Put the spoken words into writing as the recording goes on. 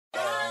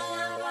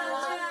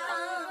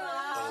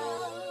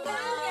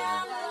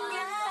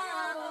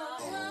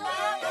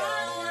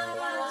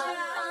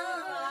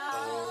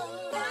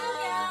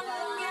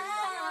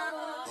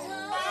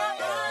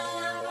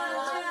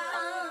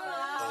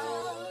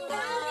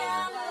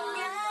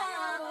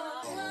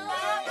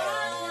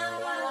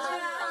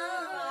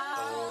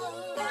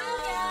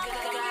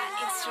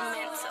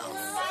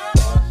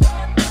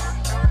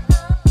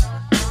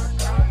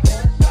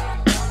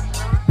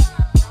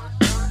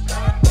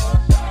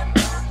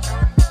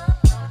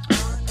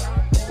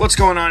What's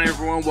going on,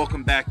 everyone?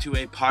 Welcome back to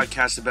a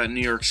podcast about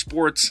New York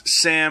sports.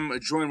 Sam,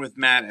 joined with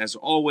Matt as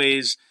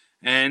always,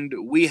 and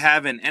we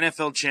have an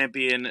NFL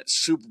champion,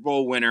 Super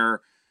Bowl winner,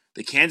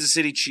 the Kansas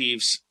City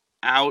Chiefs,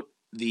 out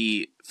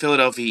the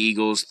Philadelphia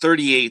Eagles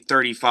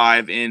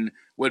 38-35 in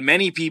what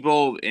many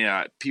people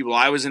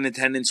I was in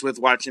attendance with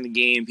watching the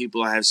game,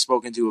 people I have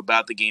spoken to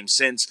about the game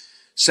since,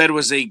 said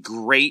was a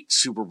great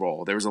Super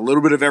Bowl. There was a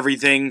little bit of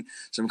everything,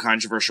 some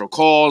controversial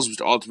calls,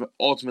 which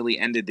ultimately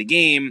ended the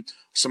game,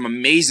 some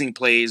amazing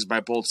plays by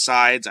both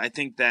sides. I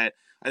think I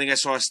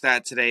saw a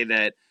stat today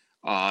that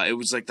it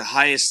was like the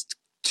highest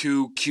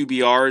two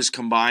QBRs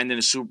combined in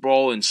a Super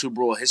Bowl in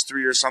Super Bowl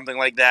history or something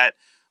like that.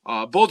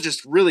 Both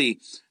just really,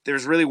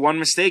 there's really one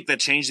mistake that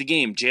changed the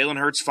game. Jalen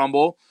Hurts'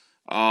 fumble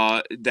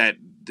that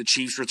the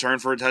Chiefs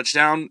returned for a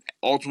touchdown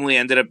ultimately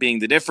ended up being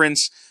the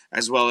difference,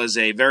 as well as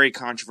a very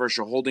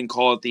controversial holding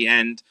call at the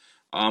end.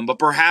 But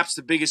perhaps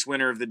the biggest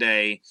winner of the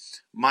day,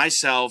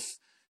 myself,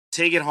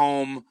 take it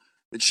home.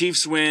 The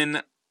Chiefs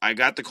win. I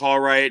got the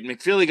call right.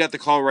 McFeely got the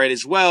call right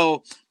as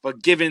well.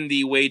 But given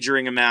the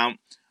wagering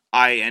amount,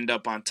 I end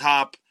up on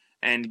top.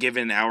 And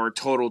given our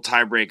total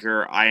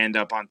tiebreaker, I end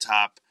up on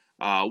top.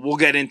 We'll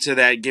get into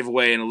that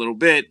giveaway in a little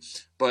bit.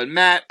 But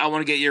Matt, I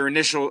want to get your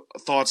initial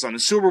thoughts on the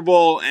Super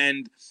Bowl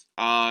and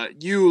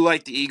you,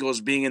 like the Eagles,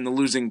 being in the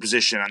losing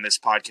position on this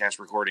podcast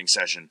recording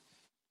session.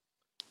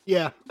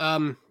 Yeah,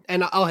 and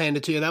I'll hand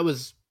it to you. That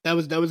was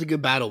a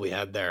good battle we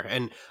had there,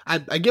 and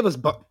I give us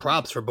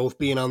props for both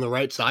being on the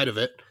right side of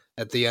it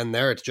at the end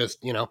there. It's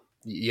just,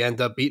 you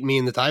end up beating me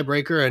in the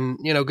tiebreaker, and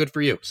good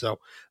for you. So,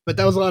 but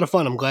that was a lot of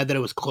fun. I'm glad that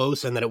it was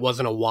close and that it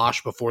wasn't a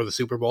wash before the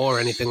Super Bowl or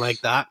anything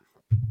like that.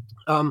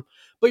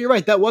 But you're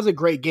right, that was a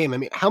great game. I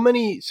mean, how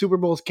many Super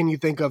Bowls can you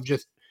think of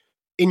just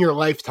in your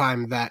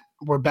lifetime that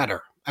were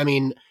better? I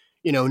mean,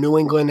 New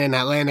England and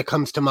Atlanta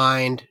comes to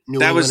mind.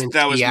 That was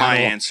my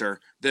answer.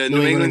 The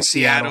New England,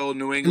 Seattle,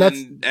 New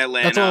England,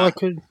 Atlanta. That's all I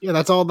could. Yeah,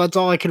 that's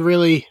all I could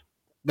really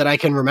that I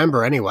can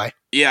remember anyway.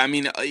 Yeah, I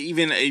mean,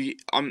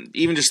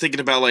 even just thinking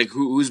about like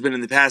who's been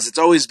in the past. It's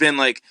always been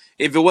like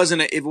if it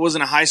wasn't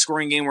a high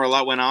scoring game where a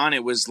lot went on,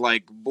 it was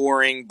like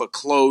boring but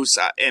close,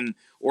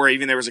 or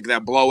even there was like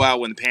that blowout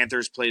when the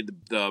Panthers played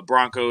the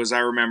Broncos. I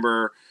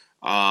remember.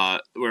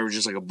 Where it was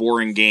just like a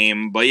boring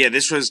game. But yeah,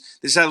 this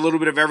had a little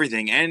bit of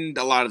everything and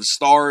a lot of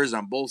stars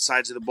on both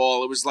sides of the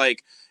ball.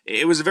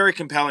 It was a very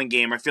compelling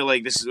game. I feel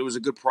like it was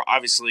a good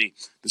obviously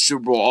the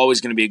Super Bowl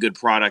always going to be a good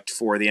product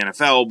for the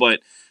NFL,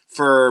 but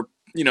for,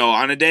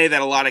 on a day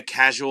that a lot of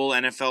casual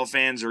NFL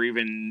fans or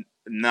even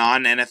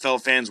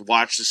non-NFL fans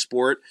watch the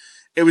sport,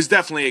 it was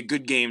definitely a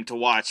good game to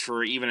watch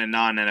for even a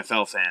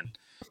non-NFL fan.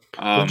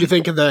 What did you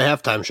think of the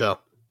halftime show?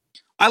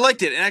 I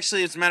liked it. And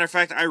actually, as a matter of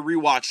fact, I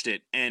rewatched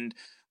it, and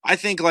I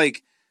think do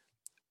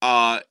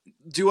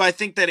I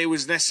think that it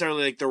was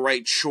necessarily like the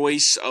right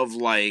choice of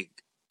like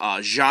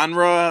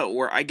genre,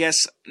 or I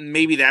guess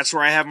maybe that's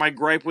where I have my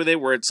gripe with it,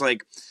 where it's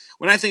like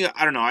when I think,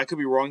 I don't know, I could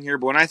be wrong here,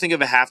 but when I think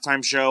of a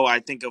halftime show, I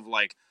think of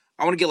like,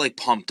 I want to get like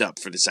pumped up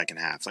for the second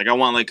half. Like I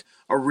want like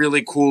a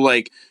really cool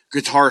like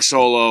guitar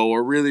solo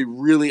or really,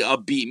 really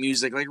upbeat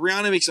music. Like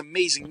Rihanna makes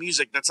amazing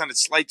music. That's not a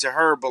slight to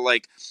her, but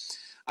like,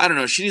 I don't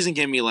know. She doesn't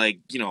give me like,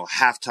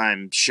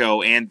 halftime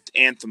show and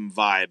anthem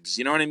vibes.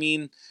 You know what I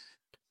mean?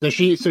 So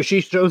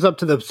she shows up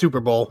to the Super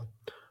Bowl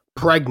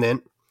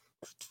pregnant.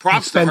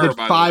 Props to her,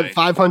 by the way.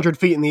 500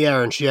 feet in the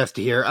air, and she has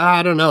to hear,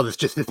 I don't know,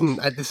 this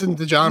isn't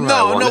the genre.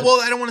 No, well,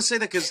 I don't want to say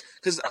that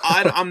because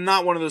I'm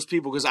not one of those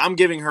people, because I'm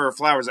giving her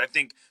flowers. I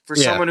think for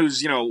someone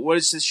who's, what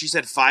is this? She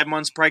said 5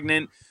 months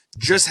pregnant,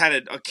 just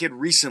had a kid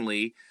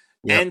recently,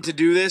 and to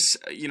do this,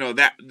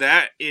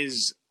 that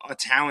is a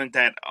talent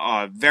that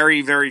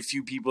very, very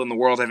few people in the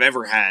world have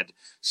ever had.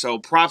 So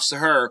props to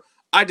her.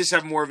 I just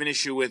have more of an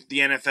issue with the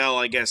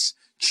NFL, I guess,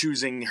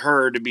 choosing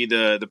her to be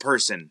the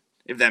person,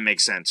 if that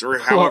makes sense, or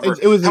however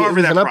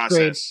that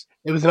process.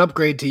 It was an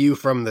upgrade to you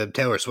from the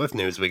Taylor Swift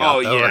news we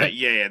got. Right?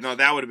 Yeah. No,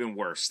 that would have been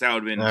worse. That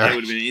would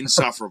have been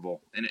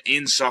insufferable, an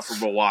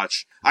insufferable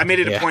watch. I made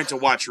it a point to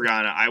watch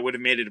Rihanna. I would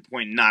have made it a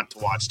point not to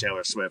watch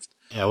Taylor Swift.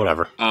 Yeah,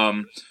 whatever.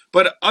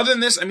 But other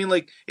than this, I mean,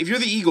 like, if you're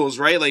the Eagles,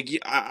 right? Like,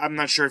 I'm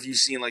not sure if you've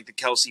seen like the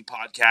Kelsey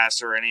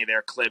podcast or any of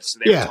their clips.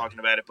 They were talking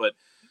about it, but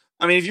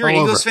I mean, if you're an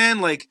Eagles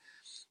fan, like.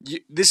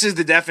 This is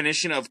the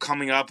definition of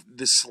coming up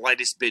the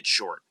slightest bit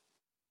short.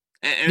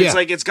 And it's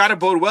like, it's got to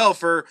bode well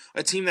for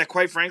a team that,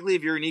 quite frankly,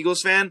 if you're an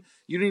Eagles fan,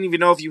 you didn't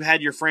even know if you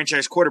had your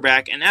franchise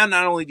quarterback. And now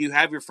not only do you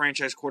have your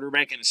franchise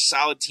quarterback and a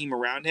solid team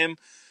around him,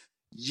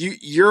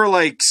 you're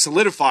like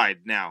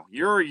solidified now.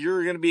 You're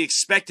going to be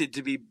expected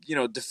to be,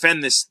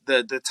 defend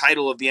the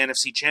title of the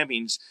NFC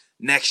champions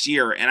next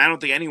year. And I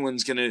don't think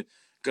anyone's going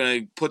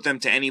to put them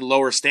to any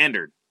lower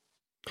standard.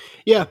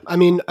 Yeah, I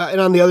mean, and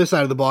on the other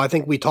side of the ball, I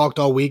think we talked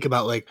all week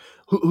about like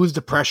who's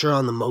the pressure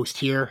on the most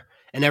here,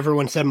 and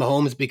everyone said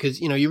Mahomes because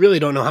you really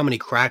don't know how many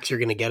cracks you're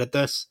going to get at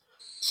this.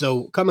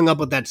 So coming up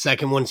with that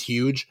second one's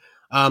huge.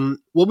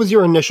 What was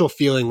your initial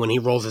feeling when he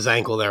rolls his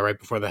ankle there right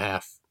before the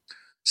half?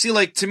 See,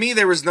 like, to me,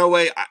 there was no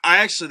way. I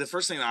actually, the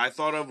first thing that I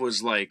thought of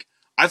was like,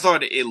 I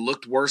thought it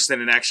looked worse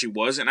than it actually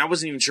was, and I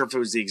wasn't even sure if it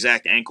was the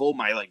exact ankle.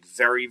 My like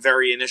very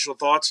very initial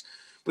thoughts,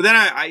 but then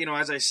I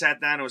as I sat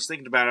down and was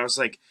thinking about it, I was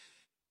like,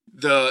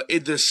 the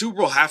Super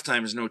Bowl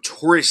halftime is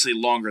notoriously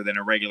longer than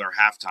a regular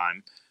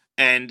halftime,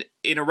 and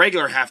in a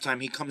regular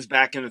halftime, he comes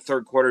back in the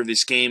third quarter of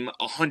this game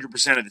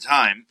 100% of the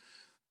time.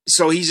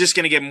 So he's just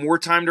going to get more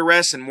time to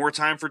rest and more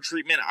time for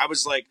treatment. I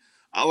was like,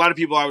 a lot of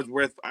people I was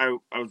with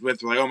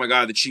were like, oh my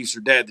God, the Chiefs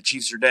are dead. The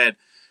Chiefs are dead.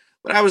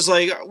 But I was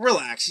like,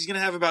 relax. He's going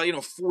to have about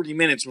 40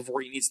 minutes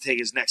before he needs to take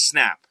his next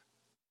snap.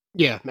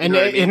 Yeah, You and know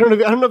what I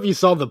mean? I don't know if you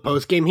saw the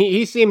post game.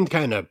 He seemed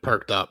kind of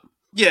perked up.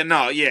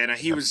 No,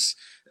 he was.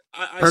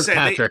 I Perk said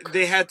Patrick.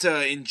 they had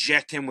to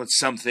inject him with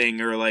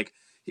something or like.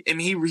 I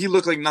mean, he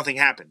looked like nothing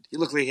happened. He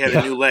looked like he had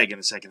a new leg in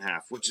the second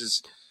half, which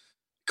is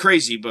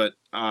crazy. But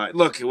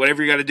look,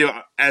 whatever you got to do,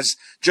 as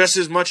just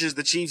as much as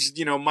the Chiefs,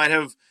 might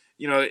have,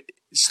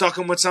 stuck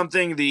him with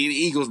something, the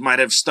Eagles might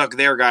have stuck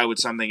their guy with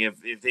something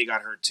if they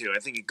got hurt too. I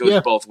think it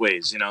goes both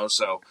ways,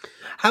 So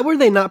how were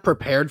they not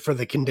prepared for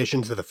the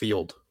conditions of the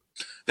field?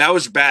 that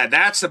was bad.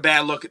 That's a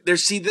bad look.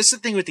 This is the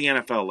thing with the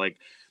NFL. Like,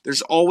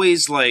 there's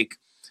always like,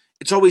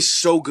 it's always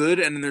so good,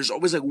 and then there's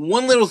always like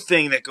one little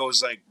thing that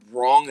goes like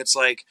wrong. It's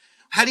like,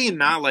 how do you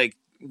not like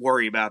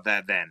worry about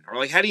that then, or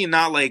like how do you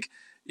not like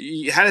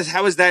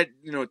how is that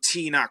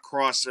T not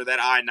crossed or that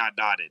I not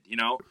dotted?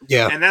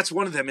 Yeah, and that's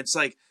one of them. It's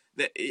like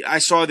I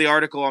saw the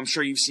article. I'm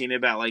sure you've seen it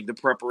about like the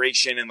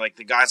preparation and like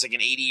the guy's like an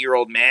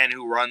 80-year-old man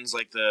who runs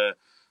like the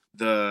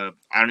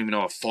I don't even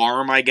know, a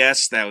farm, I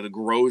guess, that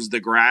grows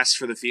the grass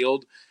for the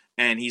field,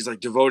 and he's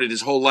like devoted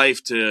his whole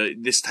life to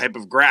this type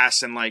of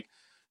grass, and like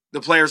the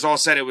players all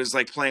said it was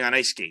like playing on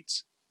ice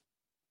skates.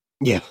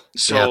 Yeah.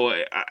 So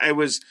I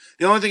was,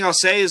 the only thing I'll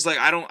say is like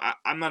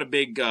I'm not a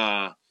big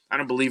I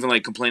don't believe in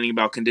like complaining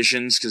about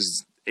conditions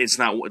because it's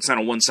not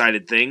a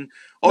one-sided thing.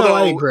 Although no,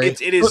 I agree.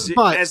 It is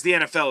but, as the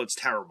NFL, it's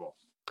terrible.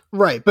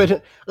 Right,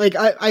 but like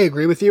I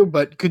agree with you.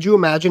 But could you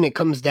imagine it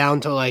comes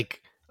down to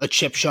like a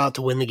chip shot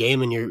to win the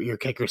game and your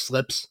kicker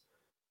slips?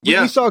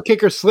 We saw a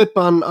kicker slip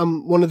on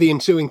one of the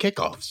ensuing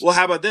kickoffs. Well,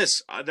 how about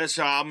this? That's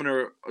how I'm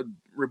going to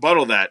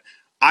rebuttal that.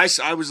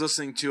 I was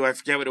listening to, I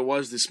forget what it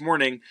was this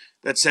morning,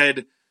 that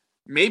said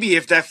maybe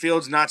if that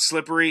field's not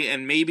slippery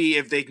and maybe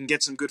if they can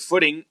get some good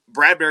footing,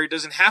 Bradbury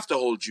doesn't have to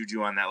hold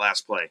Juju on that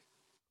last play.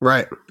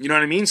 Right. You know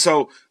what I mean?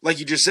 So, like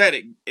you just said,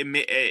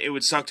 it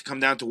would suck to come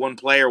down to one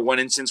play or one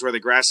instance where the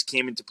grass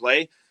came into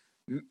play.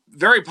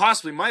 Very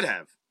possibly might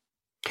have.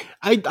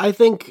 I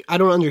think I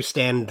don't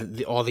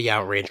understand all the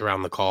outrage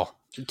around the call.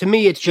 To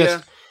me, it's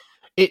just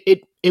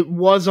it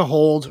was a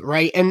hold,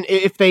 right? And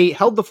if they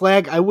held the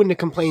flag, I wouldn't have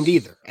complained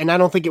either. And I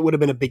don't think it would have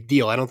been a big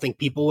deal. I don't think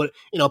people would,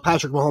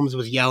 Patrick Mahomes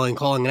was yelling,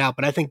 calling it out,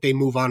 but I think they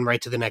move on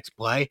right to the next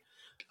play.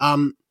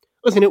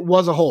 Listen, it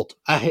was a hold.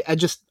 I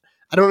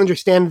don't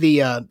understand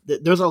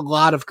there's a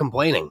lot of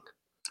complaining.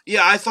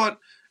 Yeah,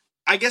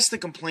 I guess the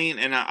complaint,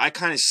 and I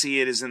kind of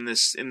see it is in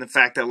the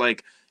fact that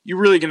like you're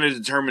really going to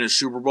determine a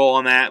Super Bowl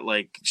on that,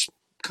 like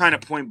kind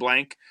of point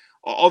blank.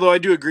 Although I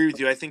do agree with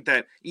you, I think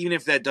that even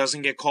if that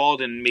doesn't get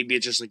called and maybe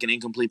it's just like an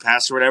incomplete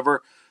pass or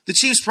whatever, the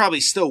Chiefs probably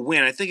still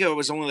win. I think it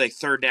was only like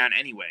third down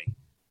anyway.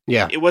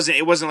 Yeah, it wasn't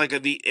like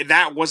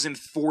that wasn't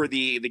for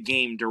the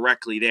game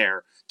directly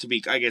there to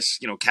be, I guess,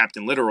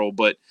 Captain Literal,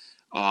 but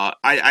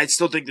I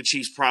still think the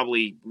Chiefs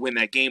probably win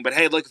that game. But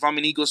hey, look, if I'm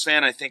an Eagles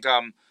fan, I think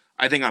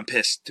I'm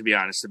pissed, to be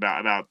honest,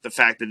 about the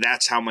fact that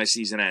that's how my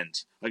season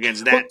ends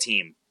against that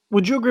team.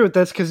 Would you agree with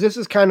this? Because this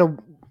is kind of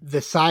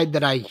the side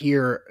that I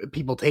hear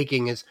people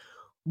taking is,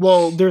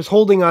 well, there's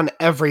holding on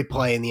every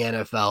play in the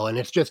NFL, and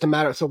it's just a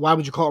matter. So why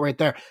would you call it right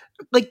there?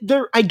 Like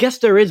I guess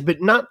there is,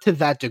 but not to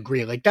that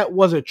degree. Like that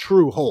was a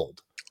true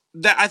hold.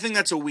 I think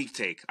that's a weak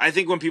take. I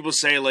think when people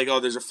say like, "Oh,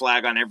 there's a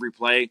flag on every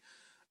play,"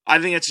 I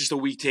think that's just a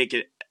weak take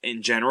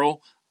in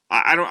general.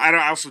 I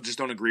also just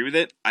don't agree with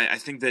it. I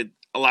think that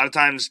a lot of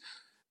times,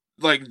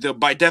 like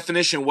by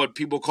definition, what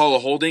people call a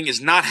holding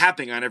is not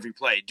happening on every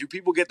play. Do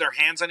people get their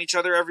hands on each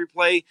other every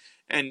play?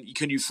 And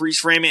can you freeze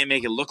frame it and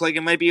make it look like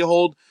it might be a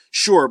hold?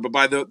 Sure, but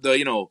by the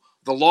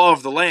law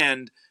of the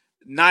land,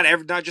 not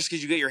just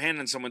because you get your hand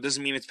on someone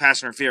doesn't mean it's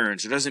pass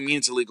interference. It doesn't mean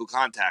it's illegal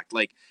contact.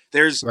 Like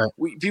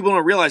people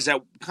don't realize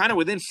that kind of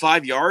within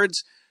 5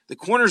 yards, the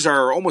corners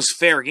are almost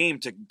fair game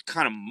to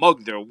kind of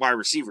mug their wide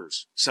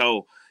receivers.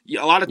 So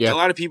a lot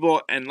of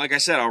people, and like I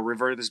said, I'll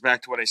revert this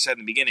back to what I said in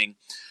the beginning.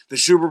 The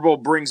Super Bowl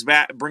brings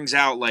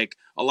out like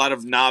a lot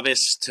of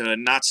novice to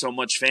not so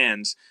much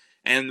fans,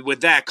 and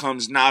with that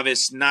comes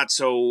novice, not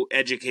so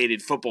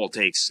educated football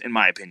takes, in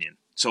my opinion.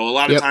 So a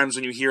lot of times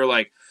when you hear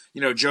like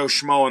Joe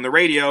Schmo on the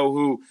radio,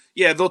 who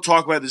they'll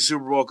talk about the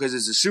Super Bowl because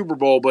it's a Super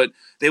Bowl, but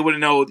they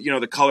wouldn't know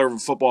the color of a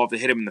football if they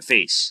hit him in the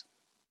face.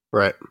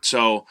 Right.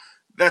 So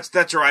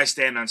that's where I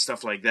stand on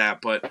stuff like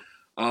that. But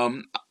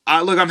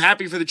look, I'm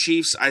happy for the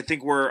Chiefs. I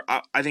think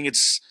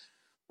it's.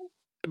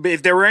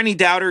 If there were any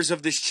doubters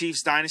of this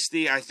Chiefs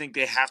dynasty, I think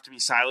they have to be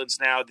silenced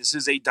now. This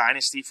is a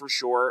dynasty for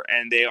sure,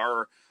 and they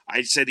are.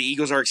 I said the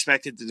Eagles are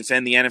expected to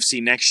defend the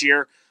NFC next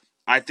year.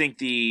 I think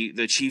the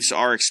Chiefs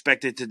are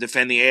expected to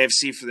defend the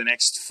AFC for the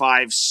next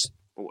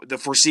the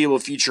foreseeable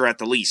future at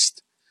the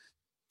least.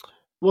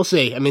 We'll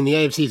see. I mean, the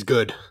AFC is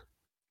good.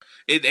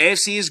 The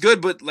AFC is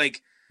good, but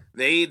like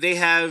they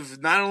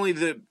have not only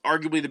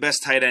arguably the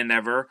best tight end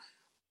ever.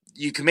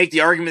 You can make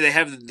the argument they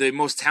have the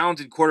most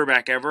talented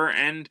quarterback ever,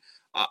 and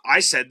I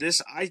said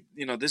this.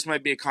 This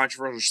might be a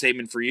controversial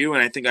statement for you,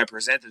 and I think I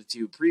presented it to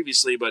you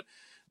previously, but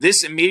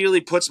this immediately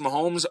puts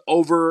Mahomes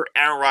over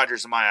Aaron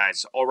Rodgers in my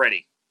eyes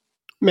already.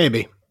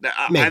 Maybe.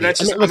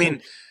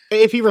 Maybe.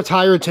 If he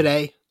retired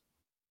today.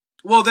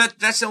 Well,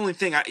 that's the only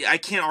thing. I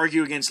can't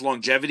argue against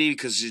longevity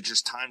because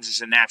time's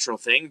just a natural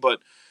thing. But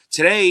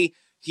today,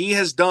 he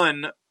has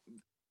done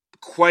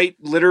quite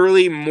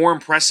literally more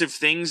impressive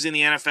things in the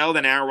NFL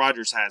than Aaron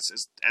Rodgers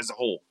has as a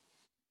whole.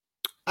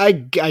 I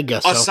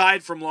guess so.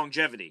 Aside from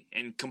longevity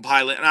and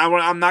compiling. And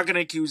I'm not going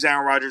to accuse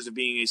Aaron Rodgers of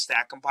being a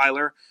stat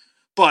compiler,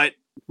 but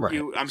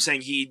I'm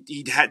saying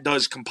he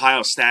does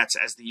compile stats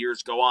as the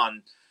years go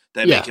on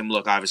that make him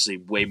look obviously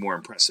way more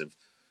impressive.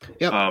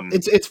 Yeah,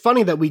 it's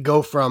funny that we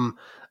go from,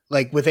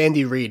 like, with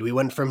Andy Reid, we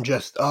went from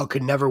just,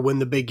 could never win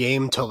the big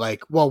game to,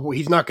 like, well,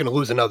 he's not going to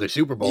lose another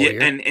Super Bowl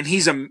here. And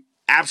he's an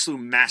absolute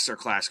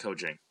masterclass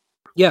coaching.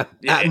 Yeah.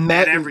 And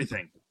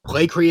everything.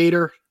 Play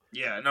creator.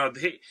 Yeah, no,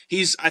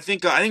 he's, I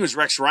think it was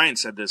Rex Ryan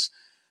said this.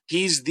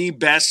 He's the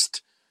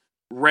best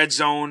red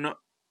zone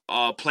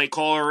play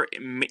caller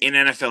in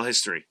NFL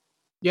history.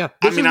 Yeah.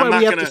 This is why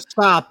we have to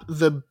stop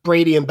the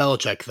Brady and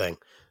Belichick thing.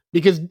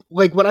 Because,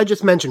 like what I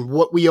just mentioned,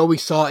 what we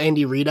always saw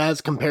Andy Reid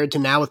as compared to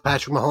now with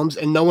Patrick Mahomes,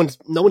 and no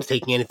one's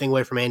taking anything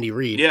away from Andy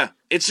Reid. Yeah,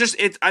 it's just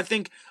I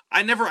think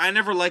I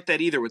never liked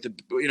that either with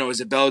is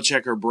it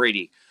Belichick or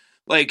Brady?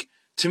 Like,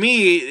 to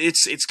me,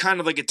 it's kind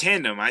of like a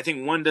tandem. I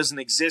think one doesn't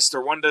exist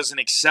or one doesn't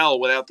excel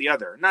without the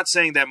other. I'm not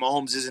saying that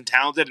Mahomes isn't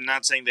talented, and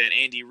not saying that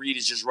Andy Reid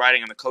is just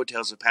riding on the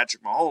coattails of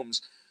Patrick Mahomes,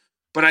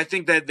 but I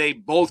think that they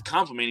both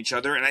complement each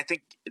other, and I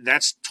think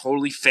that's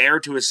totally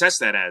fair to assess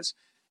that as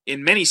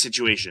in many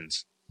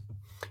situations.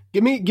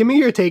 Give me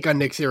your take on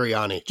Nick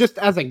Sirianni, just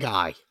as a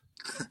guy.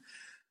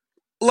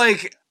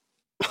 Like,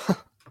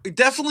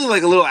 definitely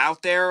like a little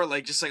out there,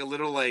 like just like a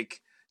little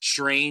like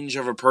strange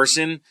of a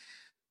person,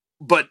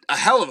 but a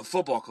hell of a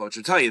football coach,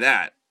 I'll tell you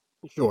that.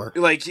 Sure.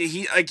 Like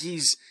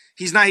he's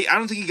not. I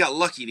don't think he got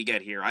lucky to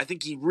get here. I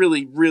think he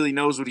really, really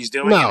knows what he's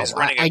doing. No, and is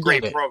running a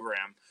great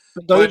program.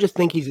 But don't you just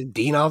think he's a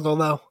Dean Oswald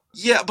though?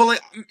 Yeah, but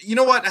like, you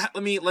know what?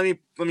 Let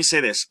me say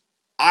this.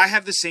 I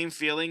have the same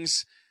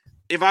feelings.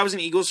 If I was an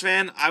Eagles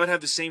fan, I would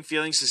have the same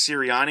feelings to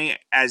Sirianni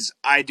as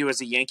I do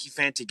as a Yankee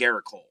fan to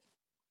Garrett Cole.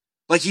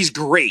 Like, he's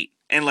great,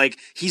 and like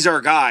he's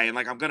our guy, and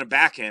like I'm gonna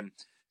back him.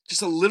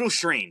 Just a little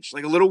strange,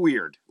 like a little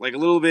weird, like a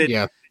little bit,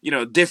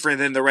 different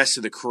than the rest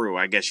of the crew,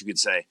 I guess you could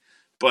say.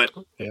 But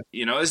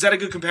is that a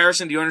good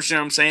comparison? Do you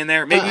understand what I'm saying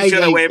there? Maybe you feel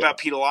that way about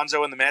Pete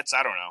Alonso and the Mets.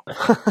 I don't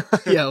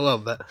know. Yeah, a little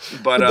bit.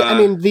 But I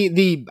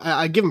mean,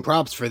 I give him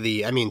props for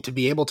to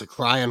be able to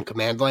cry on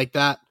command like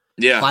that.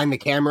 Yeah, find the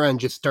camera and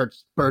just start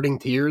spurting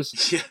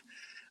tears. Yeah,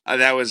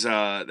 that was.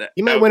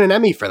 You might win an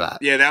Emmy for that.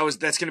 Yeah,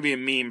 that's going to be a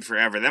meme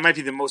forever. That might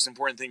be the most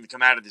important thing to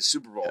come out of this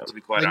Super Bowl. To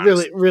be quite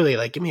honest, really,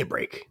 like, give me a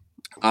break.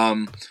 I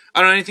don't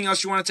know anything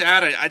else you wanted to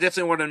add. I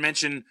definitely wanted to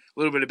mention a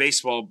little bit of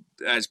baseball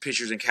as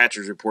pitchers and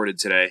catchers reported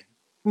today.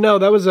 No,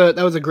 that was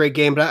a great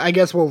game, but I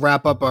guess we'll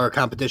wrap up our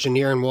competition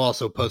here, and we'll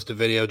also post a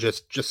video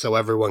just so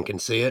everyone can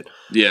see it.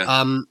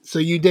 Yeah. So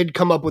you did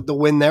come up with the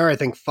win there. I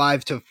think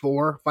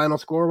 5-4 final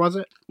score, was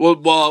it?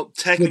 Well,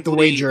 technically, with the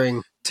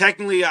wagering.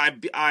 Technically,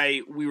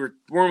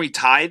 weren't we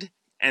tied,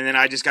 and then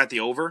I just got the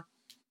over.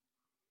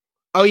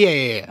 Oh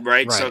yeah.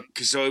 Right. So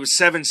it was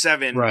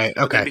 7-7. Right.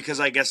 Okay. Because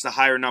I guess the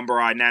higher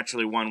number I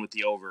naturally won with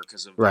the over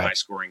because of the high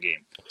scoring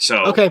game.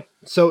 So okay.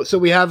 So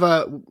we have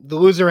the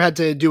loser had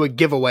to do a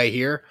giveaway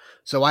here.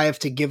 So I have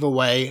to give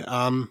away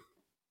some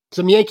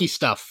Yankee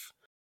stuff.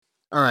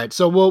 All right,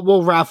 so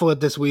we'll raffle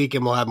it this week,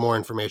 and we'll have more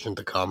information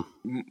to come.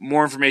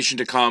 More information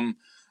to come.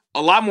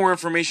 A lot more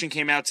information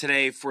came out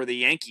today for the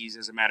Yankees,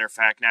 as a matter of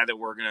fact, now that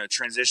we're going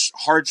to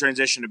hard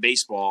transition to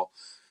baseball.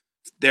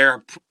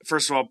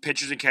 First of all,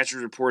 pitchers and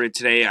catchers reported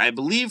today, I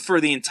believe,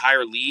 for the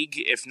entire league.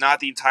 If not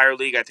the entire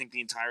league, I think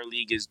the entire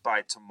league is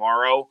by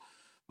tomorrow.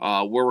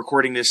 We're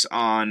recording this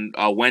on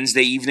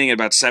Wednesday evening at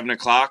about 7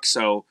 o'clock,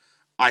 so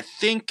I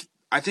think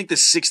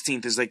the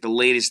 16th is like the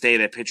latest day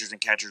that pitchers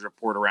and catchers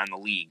report around the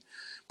league.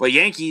 But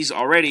Yankees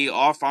already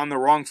off on the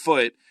wrong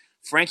foot.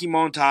 Frankie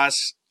Montas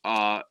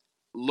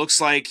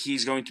looks like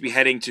he's going to be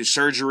heading to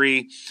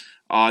surgery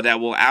that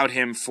will out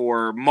him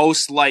for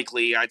most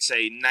likely, I'd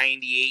say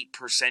 98%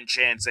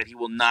 chance that he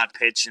will not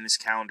pitch in this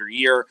calendar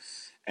year.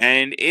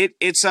 And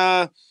it's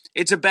a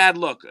bad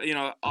look.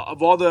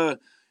 Of all the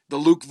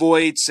Luke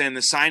Voits and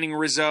the signing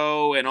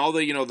Rizzo and all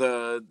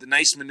the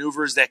nice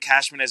maneuvers that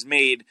Cashman has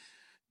made,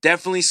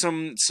 definitely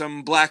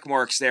some black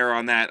marks there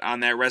on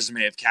that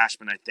resume of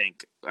Cashman, I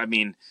think. I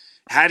mean,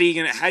 how are you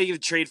gonna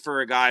trade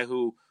for a guy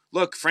who,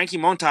 look, Frankie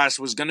Montas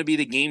was going to be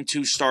the game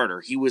 2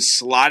 starter. He was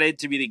slotted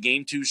to be the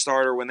game 2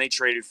 starter when they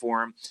traded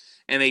for him,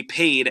 and they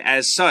paid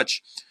as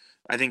such.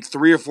 I think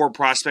 3 or 4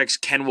 prospects,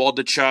 Ken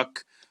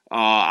Waldachuk.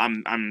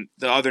 The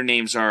other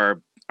names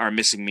are are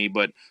missing me,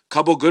 but a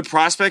couple good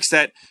prospects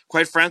that,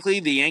 quite frankly,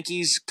 the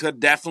Yankees could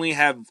definitely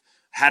have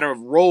had a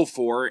role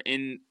for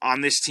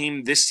on this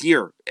team this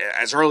year,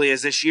 as early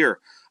as this year.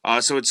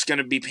 So it's going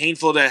to be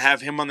painful to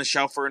have him on the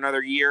shelf for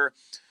another year.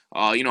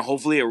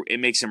 Hopefully it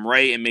makes him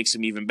right. It makes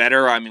him even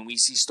better. I mean, we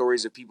see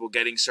stories of people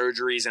getting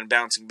surgeries and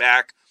bouncing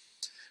back,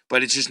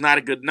 but it's just not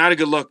a good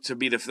look to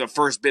be the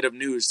first bit of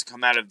news to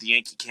come out of the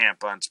Yankee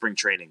camp on spring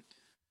training.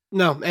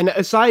 No, and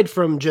aside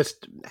from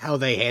just how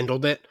they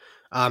handled it,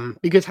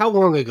 because how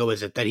long ago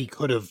is it that he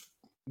could have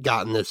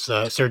gotten this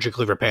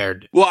surgically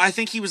repaired? Well, I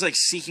think he was like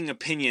seeking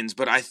opinions,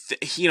 but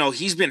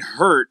he's been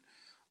hurt,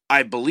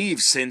 I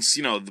believe, since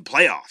the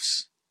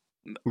playoffs.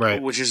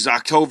 Right. Which is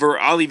October.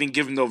 I'll even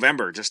give him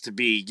November just to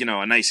be,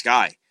 a nice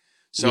guy.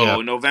 So yeah.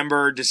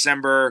 November,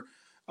 December,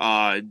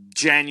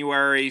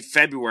 January,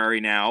 February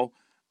now.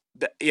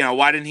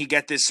 Why didn't he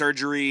get this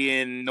surgery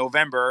in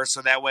November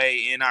so that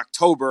way in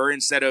October,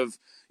 instead of,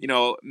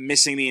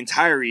 missing the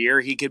entire year,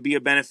 he could be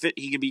a benefit.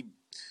 He could be,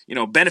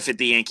 benefit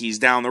the Yankees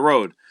down the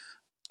road.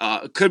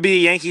 Could be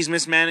Yankees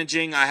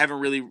mismanaging. I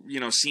haven't really,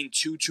 seen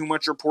too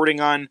much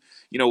reporting on,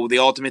 the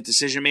ultimate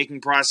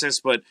decision-making process,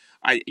 but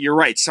you're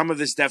right. Some of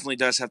this definitely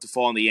does have to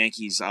fall on the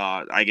Yankees,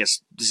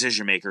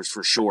 decision makers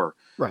for sure.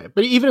 Right.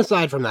 But even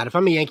aside from that, if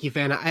I'm a Yankee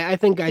fan, I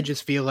think I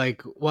just feel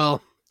like,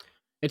 well,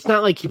 it's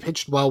not like he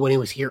pitched well when he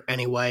was here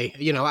anyway.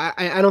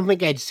 I don't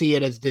think I'd see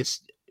it as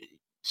this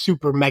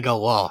super mega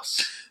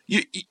loss.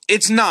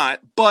 It's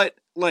not, but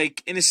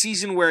like in a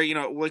season where,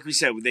 like we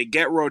said, they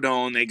get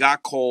Rodon, they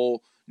got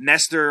Cole,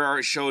 Nestor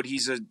showed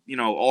he's a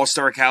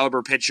all-star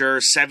caliber pitcher.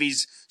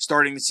 Sevy's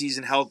starting the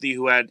season healthy,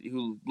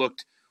 who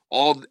looked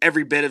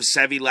every bit of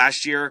Sevy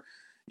last year.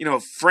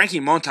 Frankie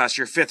Montas,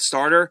 your fifth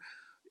starter.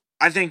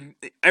 I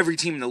think every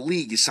team in the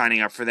league is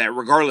signing up for that,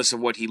 regardless of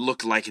what he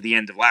looked like at the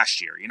end of last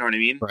year. You know what I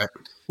mean? Right.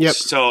 Yep.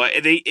 So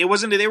they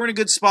were in a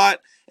good spot,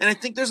 and I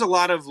think there's a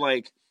lot of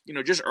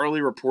just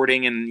early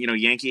reporting and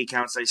Yankee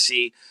accounts I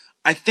see.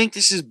 I think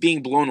this is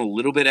being blown a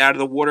little bit out of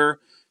the water.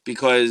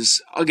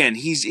 Because again,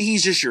 he's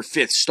just your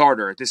fifth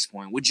starter at this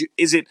point.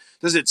 Does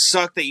it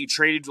suck that you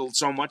traded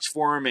so much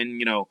for him?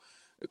 And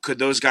could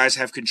those guys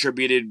have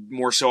contributed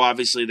more so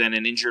obviously than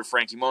an injured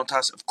Frankie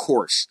Montas? Of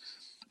course,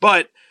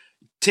 but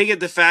take it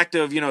the fact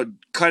of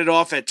cut it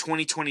off at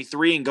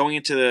 2023 and going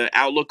into the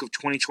outlook of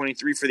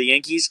 2023 for the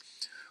Yankees.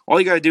 All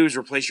you got to do is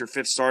replace your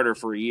fifth starter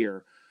for a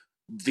year.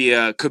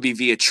 Could be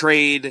via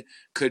trade,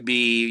 could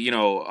be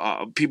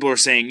people are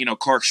saying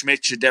Clark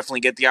Schmidt should definitely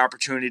get the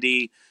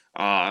opportunity.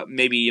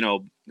 Maybe,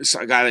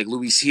 a guy like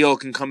Luis Heel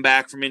can come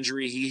back from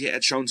injury. He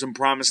had shown some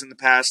promise in the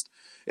past.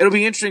 It'll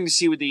be interesting to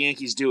see what the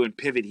Yankees do and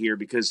pivot here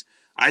because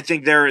I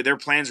think their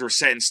plans were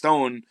set in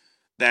stone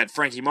that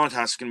Frankie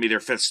Montas is going to be their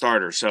fifth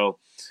starter. So,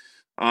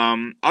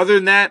 other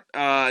than that,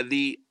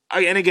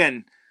 and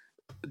again,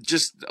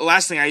 just the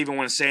last thing I even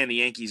want to say in the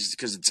Yankees,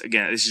 because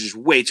this is just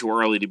way too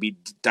early to be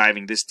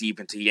diving this deep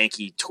into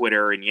Yankee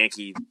Twitter and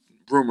Yankee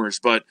rumors,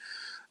 but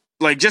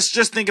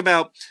just think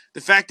about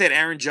the fact that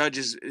Aaron Judge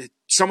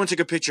someone took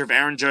a picture of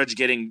Aaron Judge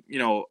getting,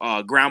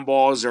 ground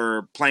balls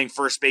or playing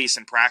first base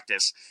in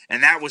practice,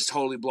 and that was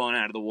totally blown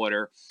out of the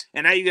water.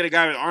 And now you get a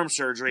guy with arm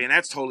surgery, and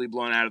that's totally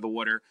blown out of the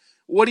water.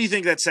 What do you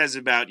think that says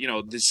about,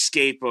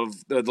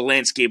 the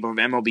landscape of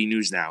MLB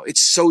news now?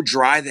 It's so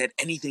dry that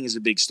anything is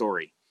a big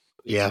story.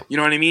 Yeah. You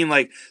know what I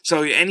mean?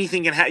 So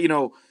anything can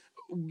happen,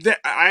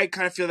 I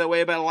kind of feel that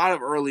way about a lot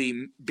of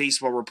early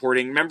baseball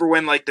reporting. Remember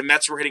when, the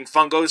Mets were hitting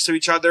fungos to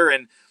each other,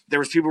 and there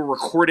was people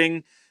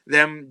recording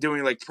them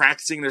doing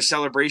practicing their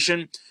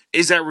celebration?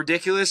 Is that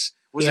ridiculous?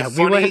 Was it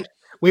funny?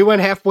 We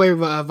went halfway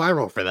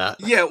viral for that.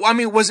 Yeah, well, I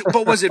mean, was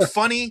it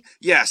funny?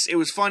 Yes, it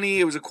was funny.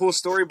 It was a cool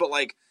story, but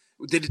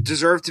did it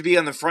deserve to be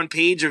on the front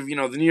page of the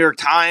New York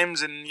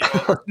Times? And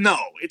no,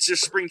 it's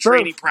just spring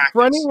training practice.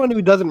 For anyone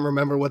who doesn't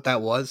remember what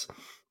that was,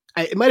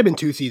 it might have been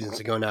 2 seasons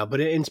ago now,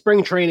 but in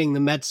spring training, the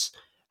Mets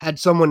had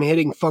someone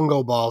hitting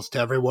fungo balls to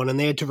everyone, and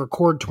they had to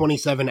record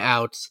 27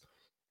 outs.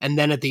 And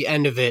then at the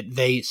end of it,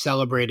 they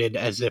celebrated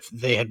as if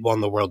they had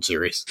won the World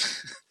Series.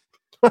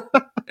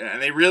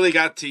 And they really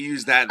got to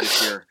use that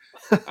this year,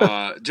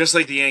 just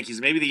like the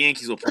Yankees. Maybe the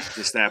Yankees will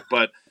practice that.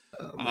 But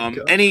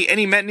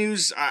any Met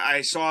news?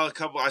 I saw a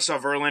couple. I saw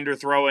Verlander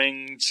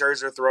throwing,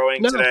 Scherzer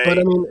throwing today. But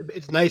I mean,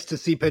 it's nice to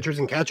see pitchers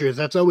and catchers.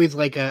 That's always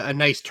a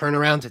nice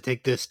turnaround to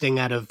take the sting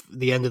out of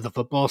the end of the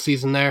football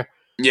season there.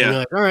 Yeah. And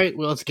you're all right,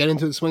 well, let's get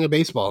into the swing of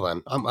baseball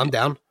then. I'm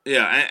down.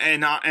 Yeah,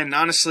 and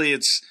honestly,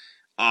 it's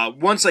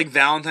once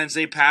Valentine's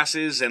Day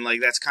passes, and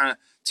that's kind of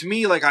to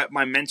me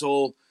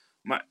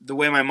the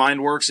way my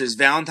mind works is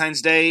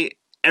Valentine's Day.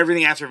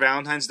 Everything after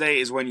Valentine's Day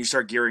is when you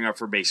start gearing up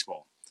for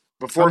baseball.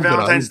 Before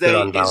Valentine's Day,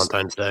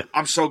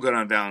 I'm so good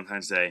on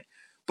Valentine's Day,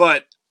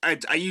 but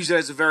I use it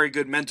as a very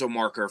good mental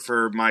marker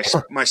for my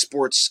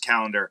sports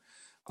calendar.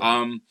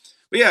 But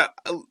yeah,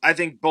 I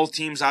think both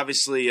teams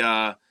obviously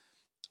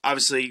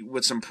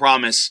with some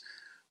promise.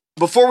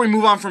 Before we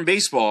move on from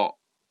baseball,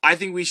 I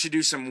think we should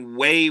do some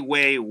way,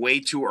 way, way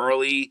too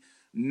early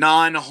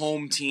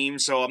non-home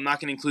teams. So I'm not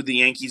going to include the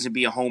Yankees and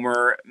be a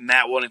homer.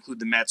 Matt will include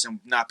the Mets and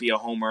not be a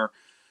homer.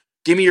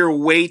 Give me your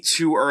way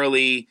too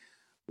early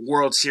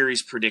World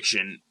Series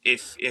prediction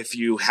if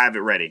you have it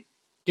ready.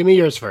 Give me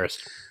yours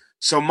first.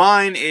 So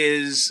mine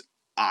is,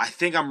 I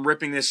think I'm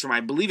ripping this from,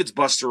 I believe it's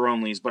Buster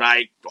Only's, but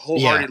I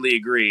wholeheartedly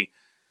agree.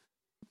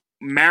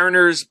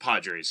 Mariners,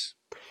 Padres.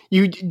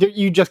 You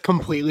just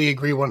completely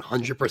agree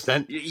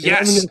 100%.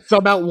 Yes.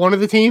 Sub out one of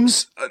the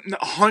teams.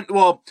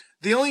 Well,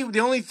 the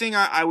only thing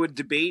I would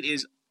debate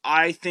is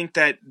I think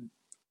that.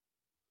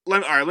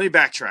 Let me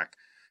backtrack.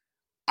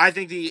 I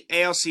think the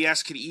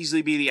ALCS could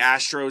easily be the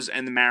Astros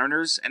and the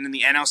Mariners, and then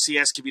the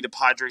NLCS could be the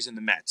Padres and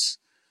the Mets.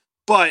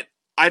 But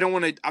I'm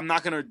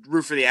not going to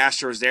root for the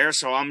Astros there,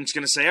 so I'm just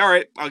going to say, all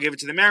right, I'll give it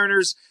to the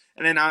Mariners,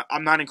 and then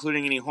I'm not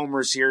including any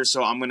homers here,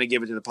 so I'm going to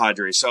give it to the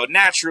Padres. So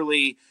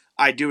naturally,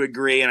 I do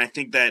agree, and I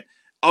think that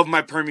of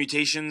my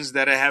permutations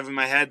that I have in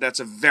my head, that's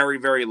a very,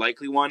 very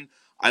likely one.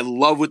 I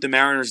love what the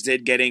Mariners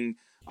did getting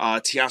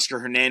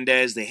Teoscar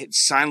Hernandez. They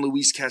signed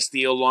Luis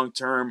Castillo long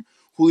term.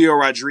 Julio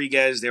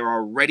Rodriguez. They were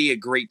already a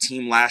great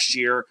team last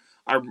year.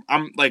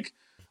 I'm like,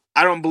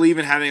 I don't believe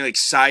in having like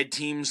side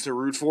teams to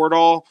root for it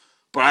all,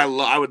 but I'm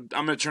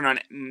going to turn on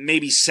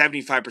maybe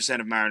 75%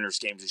 of Mariners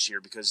games this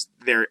year because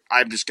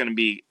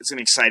it's an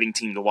exciting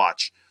team to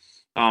watch.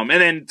 And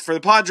then for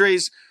the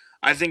Padres,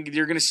 I think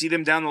you're going to see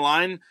them down the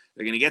line.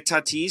 They're going to get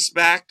Tatis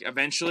back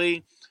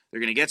eventually.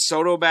 They're going to get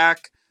Soto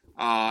back.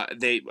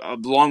 They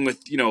along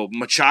with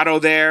Machado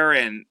there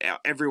and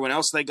everyone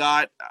else they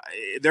got.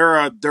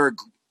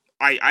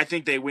 I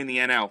think they win the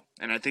NL,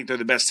 and I think they're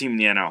the best team in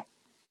the NL.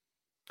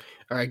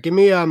 All right, give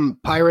me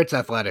Pirates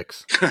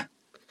Athletics.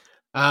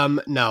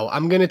 No,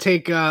 I'm gonna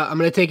take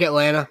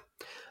Atlanta.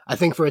 I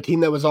think for a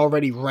team that was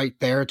already right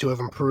there to have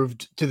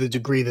improved to the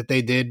degree that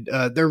they did,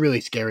 they're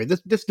really scary.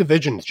 This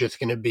division is just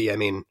gonna be. I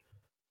mean,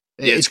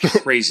 it's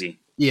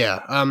crazy.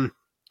 Yeah.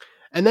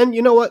 And then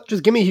you know what?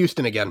 Just give me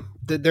Houston again.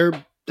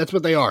 That's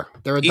what they are.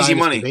 They're a easy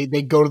dynasty. money.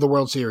 They go to the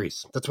World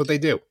Series. That's what they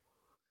do.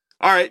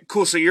 All right,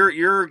 cool. So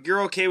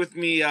you're okay with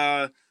me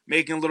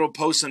making a little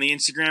post on the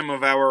Instagram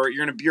of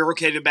you're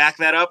okay to back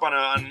that up on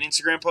an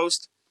Instagram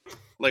post,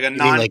 like a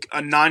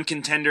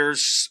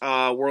non-contenders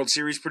World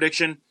Series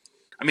prediction.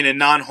 I mean a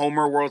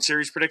non-homer World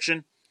Series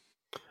prediction.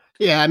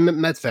 Yeah,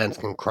 Mets fans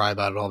can cry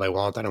about it all they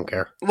want. I don't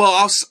care.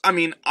 Well,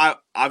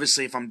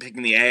 obviously if I'm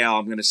picking the AL,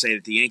 I'm going to say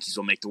that the Yankees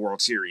will make the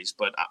World Series,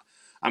 but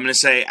I'm going to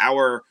say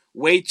our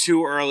way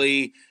too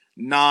early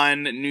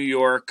non-New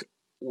York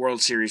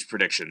World Series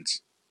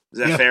predictions. Is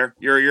that fair?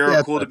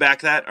 You're cool to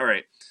back that? All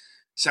right.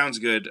 Sounds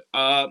good.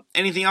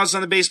 Anything else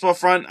on the baseball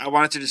front? I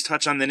wanted to just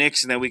touch on the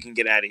Knicks, and then we can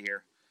get out of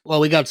here. Well,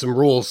 we got some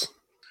rules.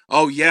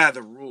 Oh, yeah,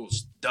 the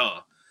rules.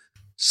 Duh.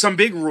 Some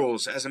big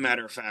rules, as a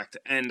matter of fact,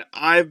 and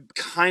I've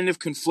kind of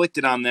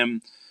conflicted on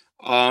them.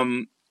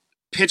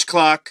 Pitch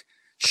clock,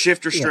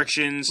 shift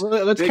restrictions,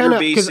 bigger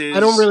bases.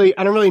 I don't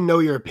really know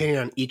your opinion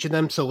on each of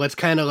them, so let's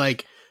kind of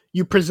like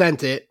you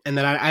present it, and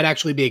then I'd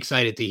actually be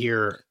excited to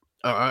hear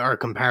our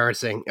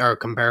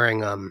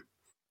comparing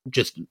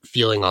just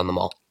feeling on them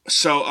all.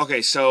 So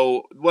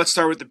let's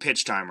start with the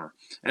pitch timer.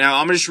 And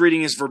now I'm just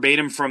reading this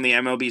verbatim from the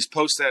MLB's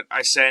post that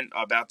I sent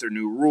about their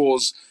new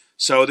rules.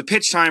 So the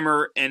pitch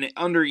timer, and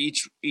under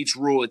each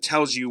rule, it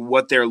tells you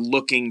what they're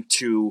looking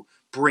to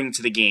bring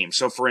to the game.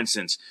 So for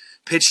instance,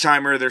 pitch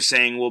timer, they're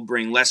saying will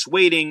bring less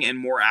waiting and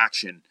more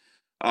action.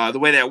 The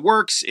way that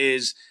works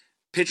is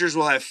pitchers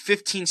will have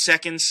 15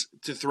 seconds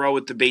to throw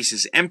with the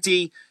bases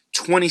empty,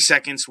 20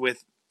 seconds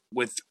with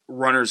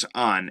runners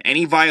on.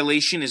 Any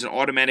violation is an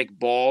automatic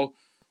ball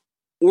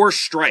or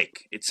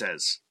strike, it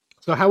says.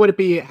 So how would it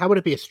be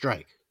a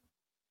strike?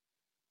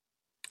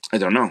 I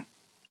don't know.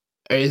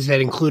 Is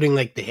that including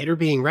like the hitter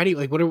being ready?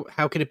 Like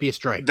how could it be a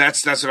strike?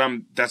 That's what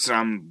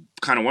I'm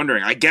kind of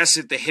wondering. I guess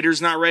if the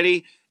hitter's not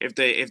ready, if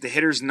the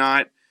hitter's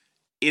not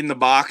in the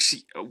box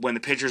when the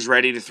pitcher's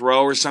ready to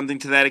throw or something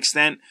to that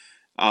extent,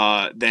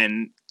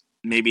 then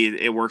maybe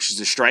it works as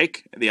a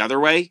strike the other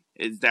way.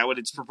 Is that what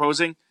it's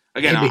proposing?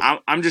 Again,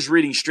 I'm just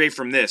reading straight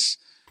from this.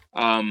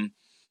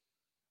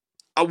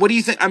 What do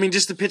you think? I mean,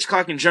 just the pitch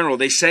clock in general.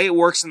 They say it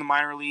works in the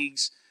minor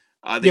leagues.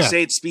 They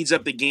say it speeds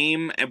up the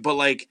game, but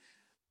like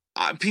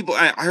people,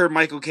 I heard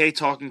Michael Kay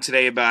talking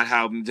today about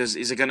how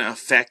is it going to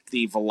affect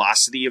the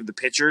velocity of the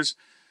pitchers?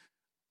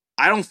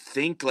 I don't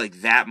think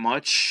like that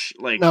much.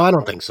 Like, no, I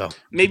don't think so.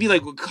 Maybe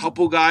like a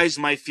couple guys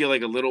might feel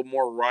like a little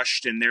more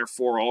rushed, and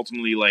therefore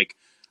ultimately like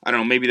I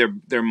don't know, maybe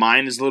their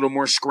mind is a little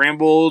more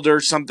scrambled or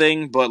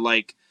something. But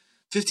like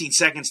 15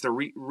 seconds to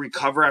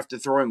recover after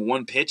throwing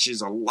one pitch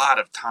is a lot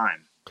of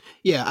time.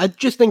 Yeah, I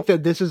just think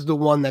that this is the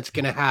one that's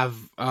going to have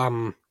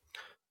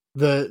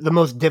the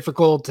most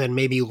difficult and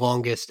maybe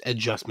longest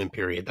adjustment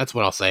period. That's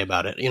what I'll say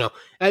about it.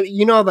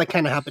 How that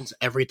kind of happens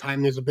every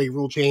time there's a big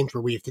rule change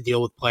where we have to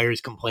deal with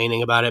players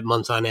complaining about it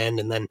months on end,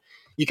 and then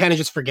you kind of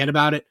just forget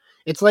about it.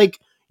 It's like,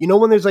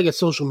 when there's like a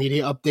social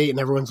media update and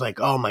everyone's like,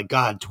 oh my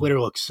God,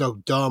 Twitter looks so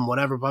dumb,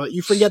 whatever, but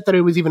you forget that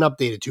it was even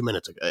updated 2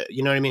 minutes ago.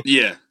 You know what I mean?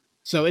 Yeah.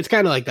 So it's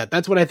kind of like that.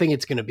 That's what I think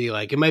it's going to be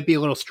like. It might be a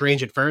little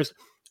strange at first.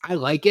 I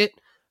like it.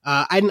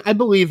 I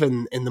believe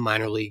in the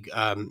minor league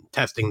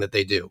testing that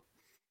they do.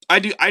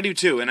 I do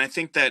too, and I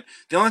think that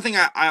the only thing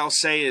I'll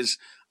say is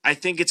I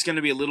think it's going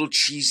to be a little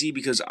cheesy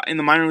because in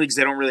the minor leagues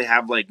they don't really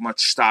have like much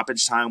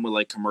stoppage time with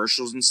like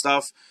commercials and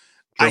stuff.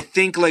 True. I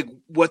think like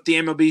what the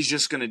MLB is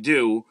just going to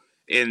do,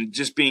 and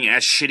just being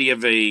as shitty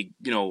of a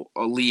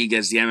league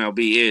as the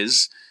MLB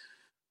is,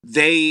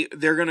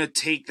 they're going to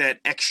take that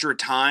extra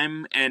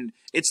time, and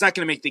it's not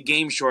going to make the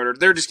game shorter.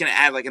 They're just going to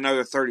add like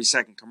another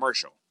 30-second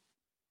commercial.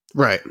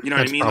 Right. You know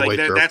what I mean? Like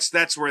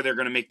that's where they're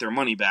going to make their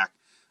money back.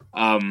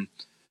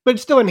 But it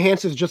still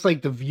enhances just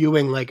like the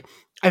viewing. Like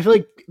I feel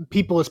like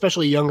people,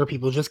 especially younger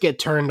people, just get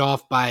turned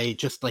off by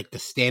just like the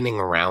standing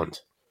around.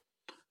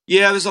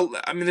 Yeah,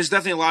 there's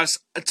definitely a lot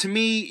of. To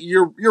me,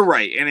 you're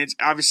right, and it's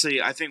obviously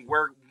I think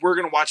we're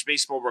going to watch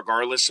baseball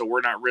regardless, so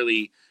we're not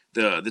really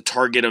the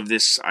target of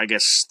this, I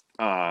guess,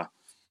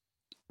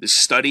 this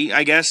study,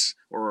 I guess,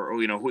 or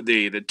who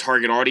the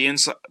target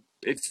audience,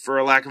 if for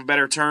a lack of a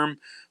better term,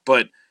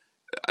 but.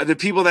 The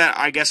people that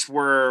I guess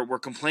were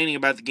complaining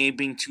about the game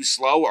being too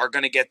slow are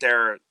going to get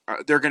they're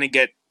going to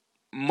get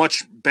much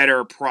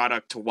better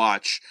product to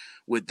watch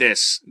with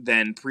this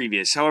than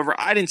previous. However,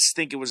 I didn't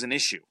think it was an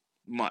issue.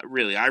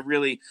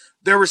 Really,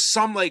 there was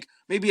some like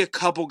maybe a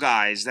couple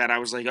guys that I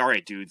was like, all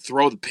right, dude,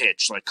 throw the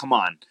pitch, like, come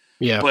on.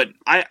 Yeah. But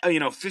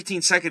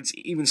 15 seconds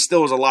even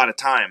still is a lot of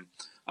time.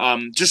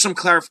 Just some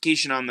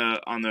clarification on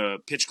the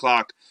pitch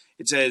clock.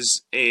 It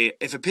says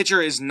if a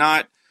pitcher is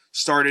not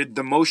started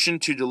the motion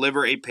to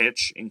deliver a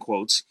pitch, in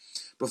quotes,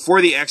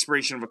 before the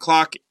expiration of a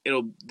clock,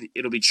 it'll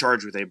be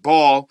charged with a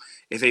ball.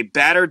 If a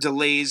batter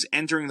delays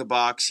entering the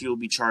box, he will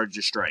be charged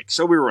a strike.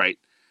 So we were right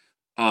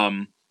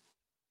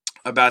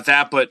about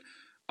that. But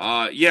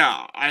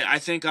I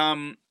think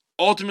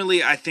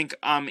ultimately I think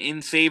I'm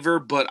in favor,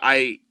 but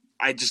I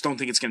just don't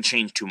think it's going to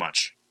change too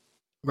much.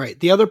 Right.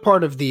 The other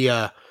part of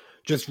the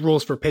just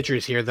rules for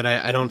pitchers here that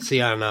I don't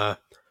see on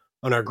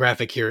our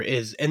graphic here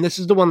is, and this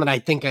is the one that I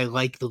think I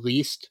like the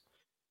least,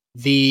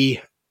 the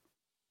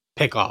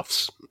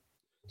pickoffs.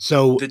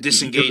 So the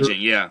disengaging,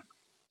 yeah.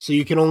 So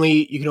you can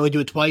only do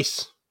it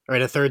twice.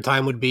 Right, a third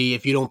time would be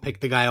if you don't pick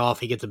the guy off,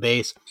 he gets a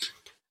base.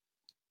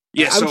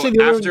 Yeah, I would say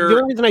the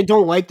only reason I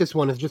don't like this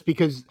one is just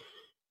because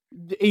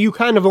you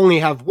kind of only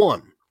have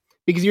one.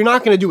 Because you're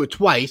not going to do it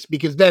twice,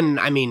 because then,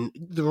 I mean,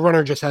 the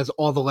runner just has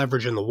all the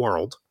leverage in the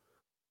world.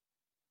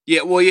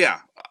 Yeah, well, yeah.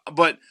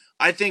 But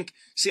I think,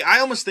 I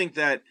almost think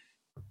that,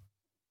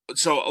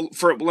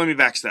 let me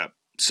backstep.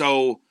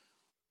 So,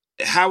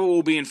 how it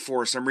will be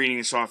enforced, I'm reading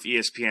this off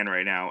ESPN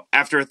right now.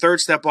 After a third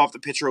step off, the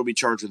pitcher will be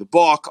charged with a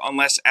balk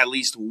unless at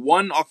least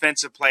one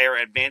offensive player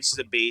advances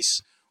a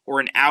base or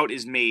an out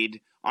is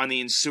made on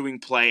the ensuing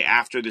play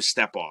after the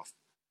step off.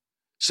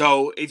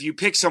 So, if you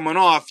pick someone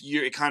off,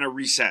 it kind of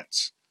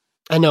resets.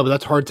 I know, but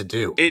that's hard to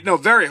do.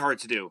 Very hard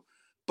to do.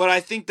 But I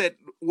think that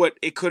what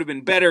it could have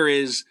been better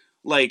is,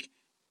 like,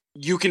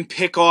 you can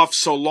pick off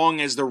so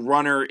long as the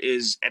runner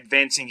is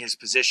advancing his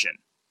position.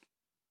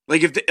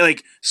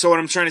 Like, so what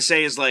I'm trying to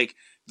say is, like,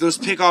 those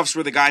pickoffs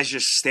where the guy's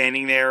just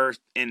standing there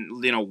and,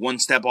 one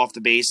step off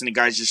the base and the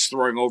guy's just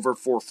throwing over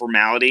for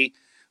formality,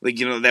 like,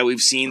 that we've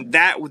seen,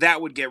 that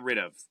would get rid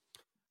of.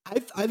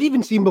 I've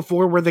even seen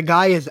before where the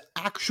guy is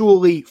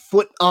actually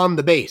foot on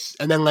the base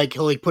and then, like,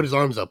 he'll, like, put his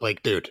arms up,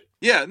 like, dude.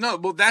 Yeah, no,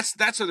 well, that's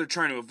what they're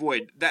trying to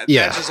avoid. That's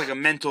just like a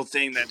mental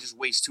thing that just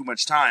wastes too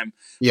much time.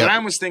 But I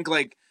almost think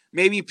like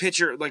maybe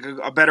pitcher, like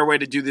a better way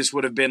to do this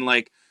would have been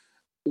like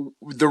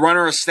the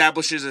runner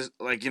establishes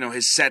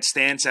his set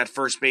stance at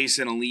first base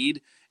in a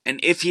lead, and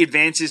if he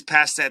advances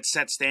past that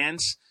set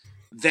stance,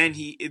 then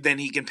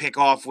he can pick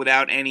off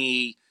without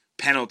any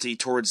penalty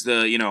towards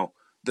the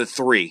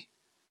three.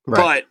 Right.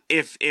 But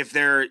if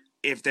they're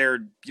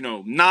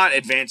not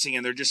advancing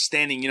and they're just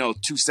standing 2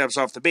 steps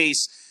off the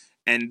base.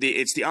 And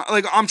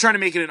I'm trying to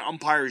make it an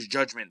umpire's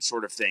judgment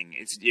sort of thing,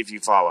 if you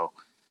follow.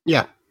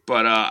 Yeah.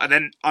 But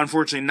then,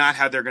 unfortunately, not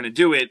how they're going to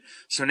do it.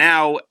 So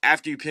now,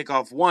 after you pick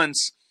off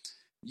once,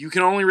 you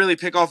can only really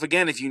pick off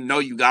again if you know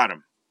you got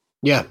him.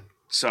 Yeah.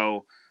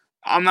 So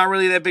I'm not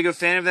really that big of a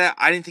fan of that.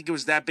 I didn't think it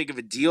was that big of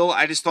a deal.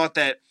 I just thought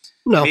that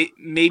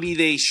maybe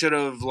they should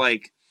have,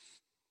 like,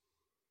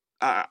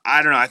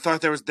 I don't know. I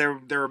thought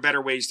there were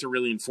better ways to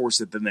really enforce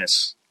it than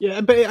this.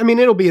 Yeah, but I mean,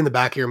 it'll be in the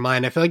back of your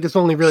mind. I feel like this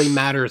only really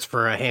matters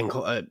for a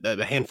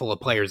handful of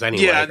players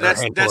anyway. Yeah,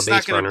 that's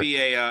not going to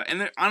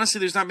be honestly,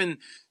 there's not been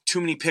too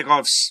many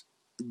pickoffs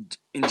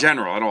in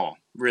general at all.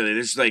 Really,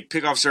 there's like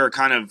pickoffs are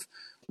kind of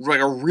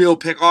like a real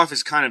pickoff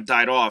has kind of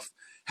died off.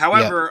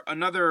 However,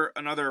 another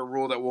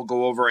rule that we'll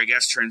go over, I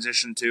guess,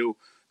 transition to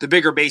the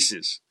bigger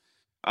bases.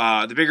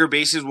 The bigger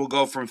bases will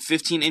go from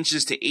 15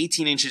 inches to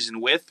 18 inches in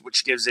width,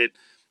 which gives it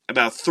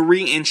about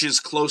 3 inches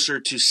closer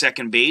to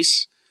second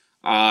base.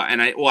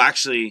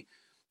 Actually,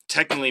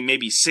 technically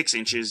maybe 6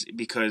 inches,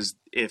 because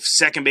if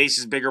second base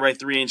is bigger by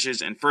 3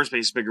 inches and first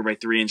base is bigger by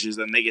 3 inches,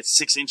 then they get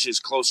 6 inches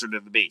closer to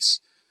the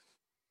base.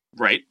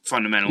 Right?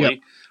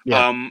 Fundamentally.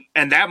 Yep.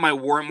 And that might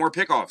warrant more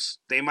pickoffs.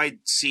 They might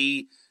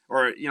see,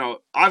 or,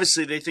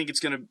 obviously they think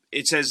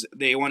it says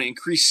they want to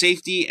increase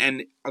safety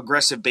and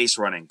aggressive base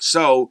running.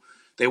 So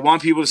they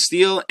want people to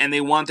steal and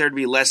they want there to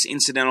be less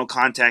incidental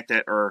contact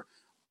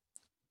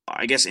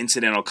I guess,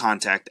 incidental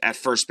contact at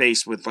first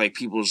base with like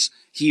people's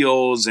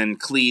heels and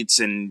cleats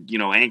and,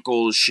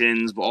 ankles,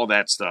 shins, all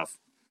that stuff.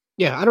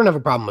 Yeah, I don't have a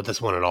problem with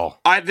this one at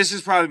all. This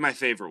is probably my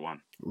favorite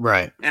one.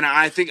 Right. And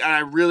I think I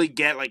really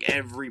get like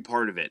every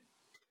part of it.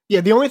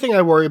 Yeah, the only thing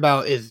I worry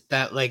about is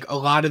that like a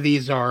lot of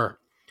these are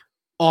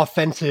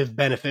offensive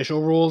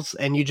beneficial rules,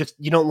 and you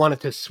don't want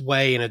it to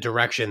sway in a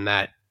direction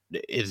that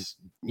is,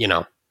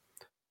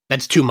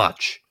 that's too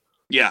much.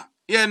 Yeah.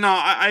 Yeah, no,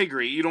 I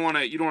agree. You don't want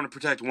to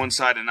protect one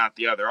side and not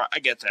the other. I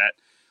get that.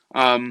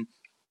 And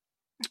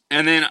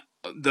then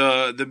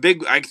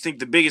I think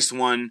the biggest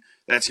one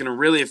that's going to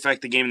really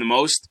affect the game the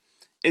most,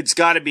 it's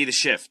got to be the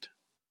shift.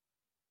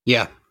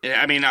 Yeah.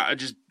 I mean,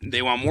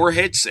 they want more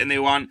hits, and they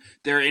want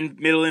their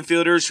middle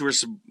infielders who are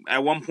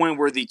at one point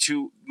were the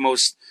two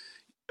most.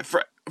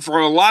 For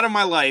a lot of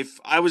my life,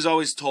 I was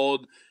always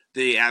told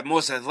the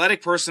most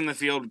athletic person in the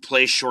field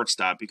plays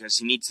shortstop because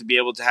he needs to be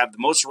able to have the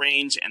most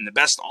range and the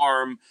best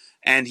arm,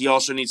 and he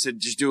also needs to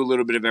just do a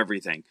little bit of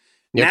everything.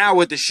 Yep. Now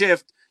with the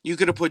shift, you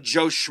could have put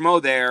Joe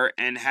Schmo there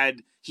and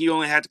he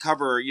only had to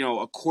cover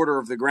a quarter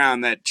of the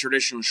ground that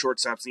traditional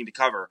shortstops need to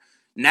cover.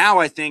 Now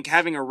I think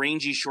having a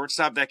rangy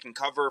shortstop that can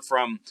cover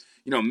from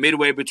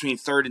midway between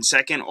third and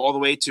second all the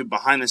way to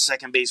behind the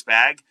second base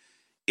bag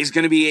is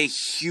going to be a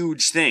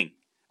huge thing.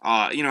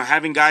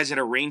 Having guys that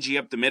are rangy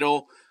up the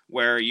middle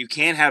where you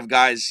can't have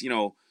guys,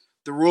 the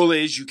rule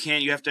is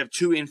you have to have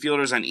two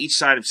infielders on each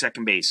side of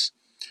second base.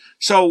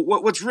 So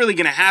what's really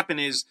going to happen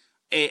is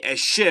a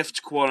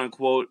shift, quote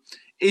unquote,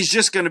 is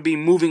just going to be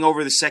moving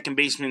over the second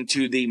baseman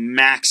to the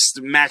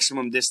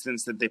maximum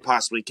distance that they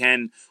possibly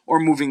can, or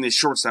moving the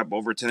shortstop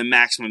over to the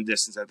maximum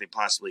distance that they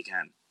possibly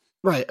can.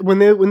 Right. When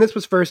this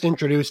was first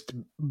introduced,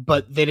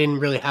 but they didn't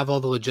really have all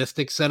the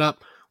logistics set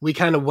up, we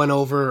kind of went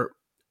over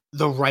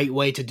the right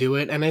way to do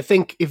it. And I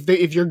think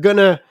if you're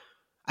gonna,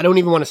 I don't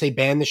even want to say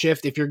ban the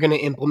shift. If you're gonna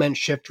implement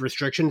shift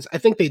restrictions, I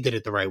think they did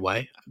it the right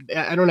way.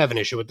 I don't have an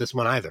issue with this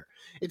one either.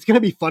 It's gonna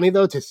be funny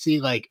though to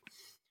see like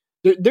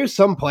there's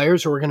some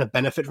players who are gonna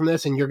benefit from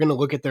this, and you're gonna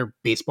look at their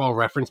baseball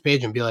reference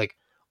page and be like,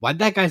 why'd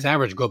that guy's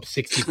average go up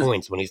 60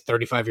 points when he's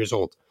 35 years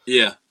old?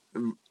 Yeah,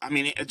 I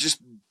mean,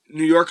 just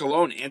New York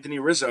alone, Anthony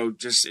Rizzo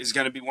just is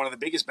going to be one of the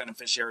biggest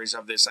beneficiaries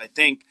of this. I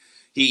think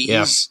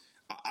he's.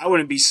 I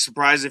wouldn't be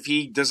surprised if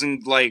he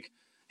doesn't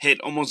hit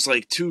almost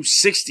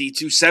 260,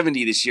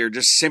 270 this year,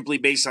 just simply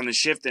based on the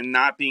shift and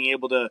not being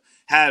able to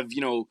have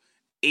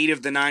 8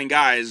 of the 9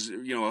 guys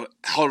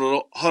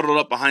huddled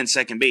up behind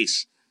second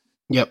base.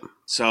 Yep.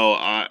 So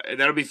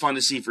that'll be fun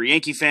to see for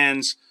Yankee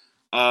fans.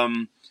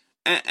 And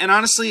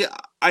honestly,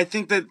 I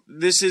think that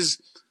this is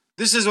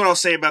what I'll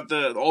say about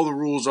all the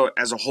rules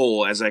as a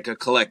whole, as like a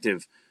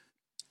collective.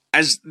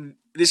 As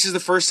this is the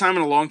first time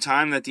in a long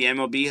time that the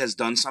MLB has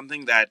done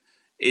something that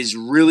is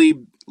really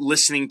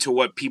listening to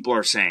what people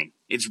are saying.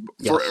 It's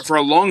for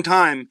a long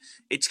time,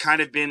 it's kind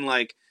of been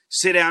like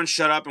sit down,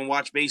 shut up, and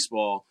watch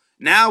baseball.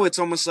 Now it's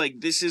almost like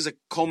this is a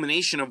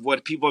culmination of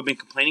what people have been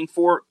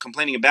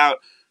complaining about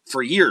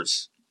for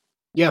years.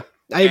 Yeah,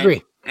 I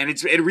agree. And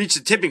it reached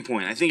a tipping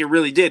point. I think it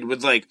really did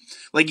with like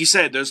you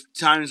said, those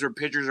times where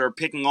pitchers are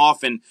picking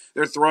off and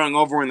they're throwing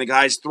over and the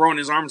guy's throwing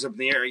his arms up in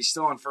the air. He's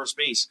still on first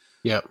base.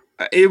 Yeah.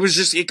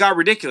 It got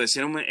ridiculous.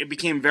 It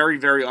became very,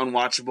 very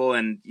unwatchable.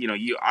 And,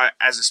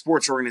 as a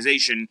sports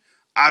organization,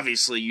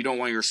 obviously you don't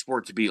want your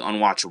sport to be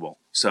unwatchable.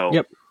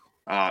 So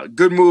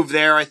good move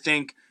there, I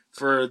think,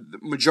 for the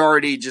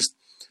majority. Just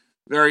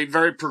very,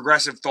 very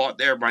progressive thought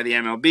there by the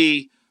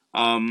MLB.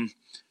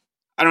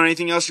 I don't know,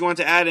 anything else you want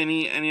to add?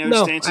 Any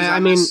other stances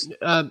on this?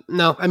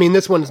 No. I mean,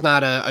 this one's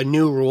not a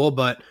new rule,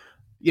 but,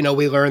 we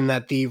learned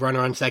that the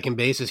runner on second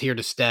base is here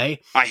to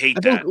stay. I hate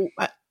that.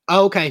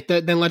 Okay,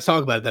 then let's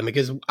talk about it then,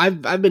 because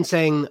I've been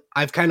saying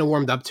I've kind of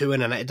warmed up to it,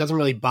 and it doesn't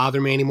really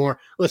bother me anymore.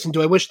 Listen,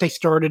 do I wish they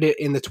started it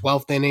in the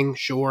 12th inning?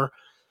 Sure.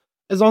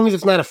 As long as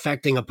it's not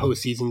affecting a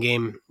postseason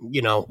game,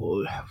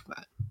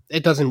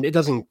 it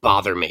doesn't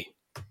bother me.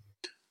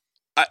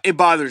 It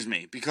bothers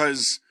me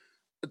because,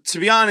 to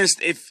be honest,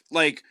 if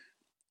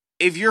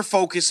your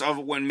focus of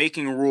when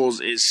making rules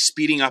is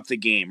speeding up the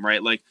game,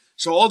 right?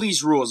 So all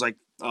these rules,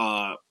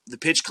 the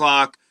pitch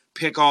clock,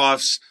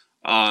 pickoffs,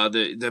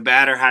 the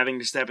batter having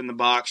to step in the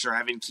box or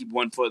having to keep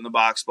 1 foot in the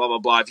box, blah, blah,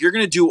 blah. If you're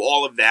going to do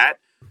all of that,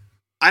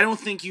 I don't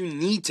think you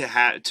need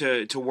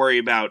to worry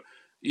about,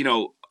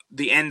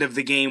 the end of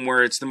the game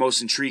where it's the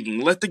most intriguing.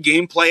 Let the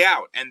game play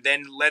out and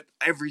then let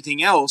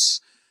everything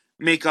else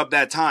make up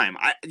that time.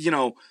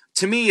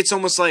 To me, it's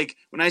almost like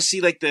when I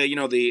see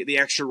the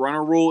extra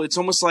runner rule, it's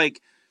almost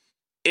like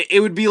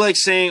it would be like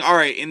saying, all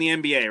right, in the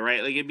NBA,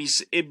 right?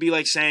 It'd be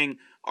like saying,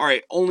 all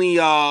right, only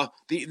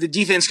the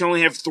defense can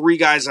only have 3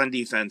 guys on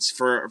defense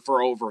for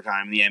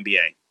overtime in the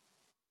NBA.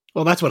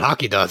 Well, that's what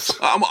hockey does.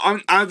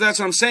 That's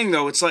what I'm saying,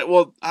 though. It's like,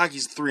 well,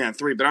 hockey's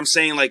 3-on-3, but I'm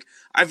saying,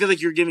 I feel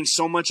like you're giving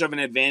so much of an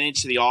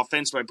advantage to the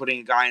offense by putting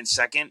a guy in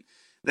second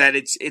that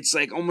it's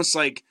like almost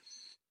like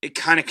it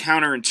kind of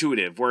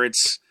counterintuitive, where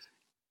it's,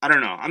 I don't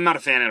know. I'm not a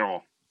fan at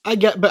all. I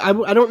get, but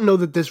I don't know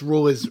that this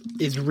rule is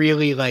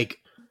really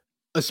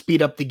a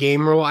speed up the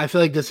game rule. I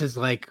feel like this is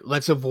like,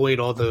 let's avoid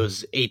all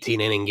those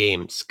 18 inning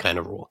games kind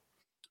of rule.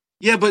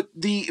 Yeah, but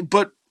the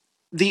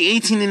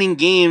 18 inning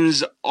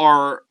games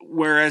are,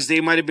 whereas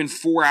they might have been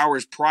 4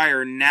 hours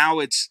prior. Now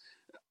it's,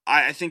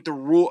 I think the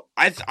rule.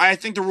 I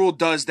think the rule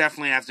does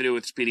definitely have to do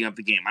with speeding up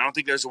the game. I don't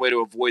think there's a way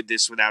to avoid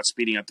this without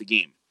speeding up the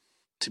game.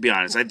 To be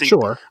honest, I think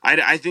Sure.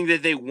 I think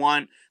that they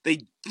want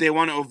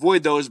to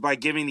avoid those by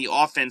giving the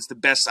offense the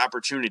best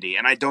opportunity,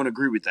 and I don't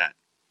agree with that.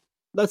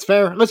 That's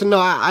fair. Listen, no,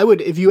 I would,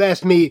 if you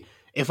asked me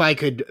if I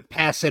could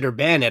pass it or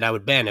ban it, I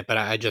would ban it. But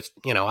I just,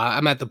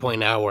 I'm at the point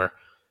now where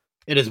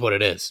it is what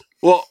it is.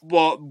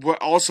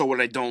 Also,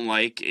 what I don't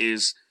like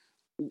is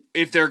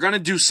if they're going to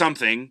do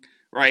something,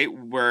 right,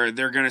 where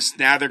they're going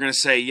to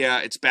say,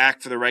 yeah, it's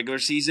back for the regular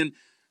season,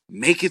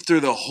 make it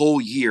through the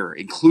whole year,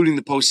 including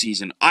the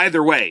postseason.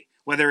 Either way,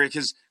 whether it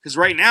because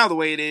right now the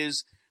way it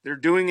is, they're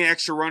doing an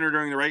extra runner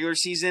during the regular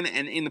season,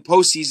 and in the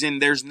postseason,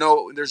 there's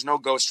no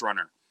ghost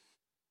runner.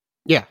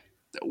 Yeah,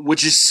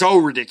 which is so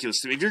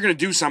ridiculous to me. If you're going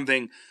to do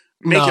something,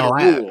 make it a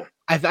rule.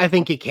 I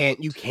think you can't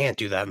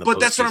do that in the But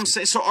that's what I'm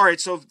saying. So all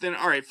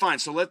right, fine.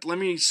 So let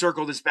me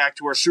circle this back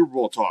to our Super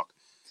Bowl talk.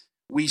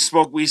 We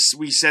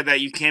said that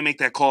you can't make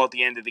that call at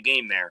the end of the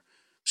game there.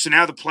 So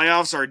now the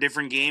playoffs are a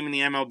different game in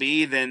the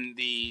MLB than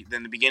the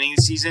beginning of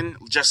the season,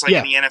 just like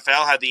in the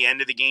NFL, how the end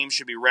of the game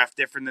should be ref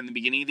different than the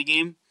beginning of the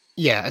game.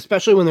 Yeah,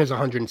 especially when there's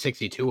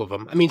 162 of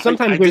them. I mean,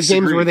 sometimes there's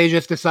games where they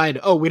just decide,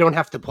 oh, we don't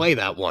have to play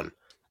that one.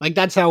 Like,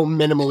 that's how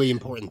minimally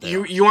important they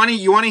are. You want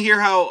to hear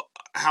how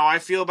I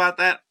feel about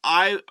that?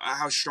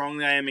 How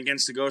strongly I am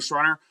against the ghost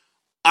runner.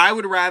 I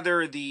would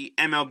rather the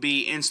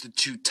MLB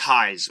institute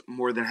ties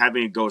more than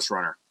having a ghost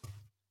runner.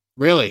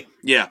 Really?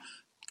 Yeah.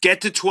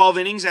 Get to 12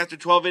 innings. After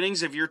 12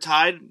 innings, if you're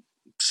tied,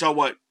 so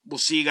what? We'll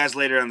see you guys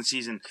later on the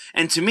season.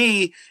 And to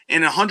me,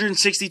 in a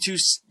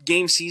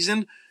 162-game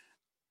season,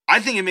 I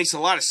think it makes a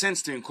lot of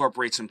sense to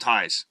incorporate some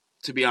ties,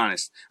 to be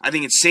honest. I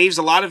think it saves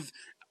a lot of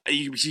 –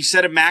 you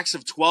set a max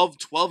of 12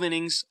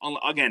 innings.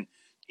 Again,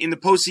 in the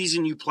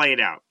postseason, you play it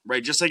out,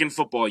 right? Just like in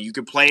football. You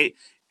could play it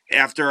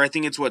after, I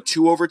think it's, 2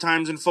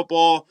 overtimes in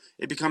football.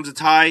 It becomes a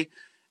tie.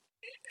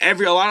 A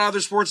lot of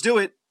other sports do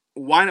it.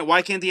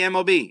 Why can't the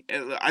MLB?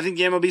 I think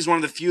the MLB is one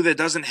of the few that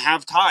doesn't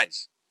have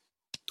ties.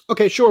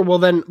 Okay, sure. Well,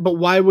 then, but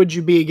why would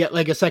you get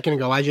like a second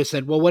ago? I just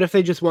said, well, what if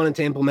they just wanted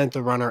to implement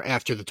the runner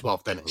after the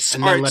 12th inning,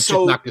 and then let's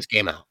just knock this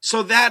game out?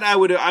 So that I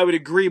would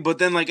agree, but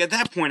then like at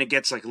that point it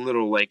gets like a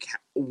little like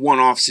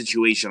one-off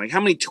situation. Like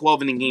how many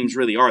 12-inning games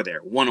really are there?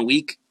 One a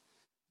week?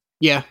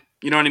 Yeah,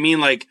 you know what I mean.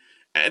 Like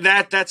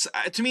that's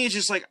to me,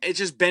 it's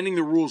just bending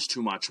the rules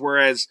too much.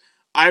 Whereas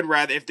I'd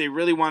rather, if they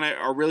really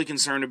are really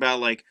concerned about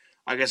like,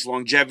 I guess,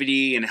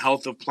 longevity and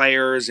health of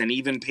players and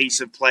even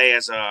pace of play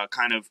as a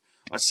kind of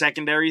a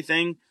secondary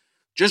thing,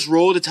 just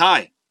roll the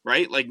tie,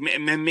 right? Like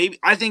maybe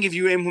I think if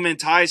you implement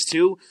ties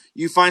too,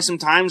 you find some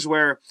times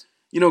where,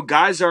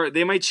 guys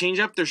they might change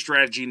up their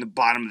strategy in the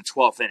bottom of the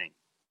 12th inning.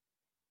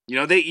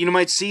 You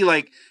might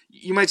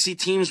see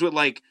teams with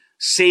like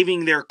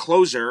saving their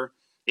closer.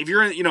 If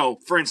you're,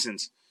 for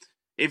instance,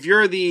 if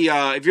you're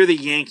the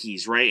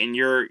Yankees, right, and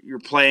you're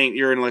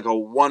in like a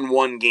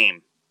 1-1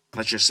 game,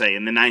 let's just say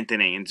in the 9th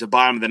inning, and it's the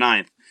bottom of the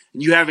 9th,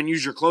 and you haven't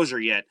used your closer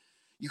yet,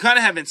 you kind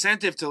of have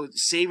incentive to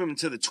save him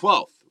to the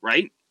 12th,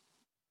 right?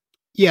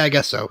 Yeah, I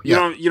guess so.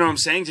 Yeah. You know what I'm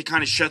saying? To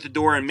kind of shut the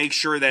door and make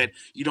sure that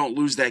you don't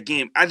lose that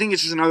game. I think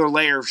it's just another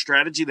layer of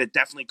strategy that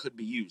definitely could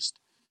be used.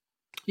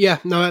 Yeah,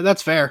 no,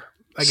 that's fair.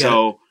 I get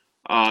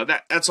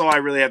it. That's all I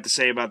really have to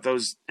say about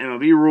those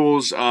MLB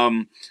rules.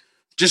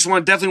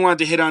 Definitely wanted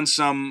to hit on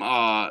some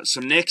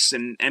Knicks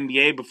and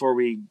NBA before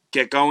we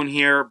get going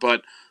here,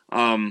 but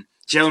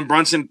Jalen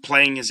Brunson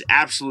playing his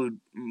absolute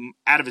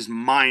out of his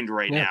mind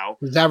right now.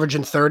 He's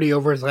averaging 30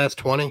 over his last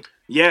 20.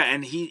 Yeah,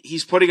 and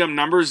he's putting up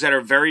numbers that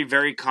are very,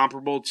 very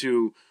comparable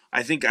to,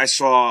 I think I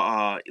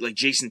saw like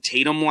Jason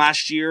Tatum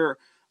last year.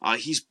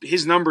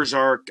 His numbers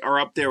are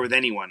up there with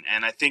anyone,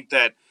 and I think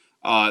that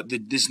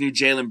this new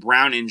Jaylen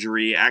Brown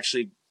injury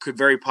actually could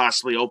very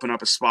possibly open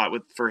up a spot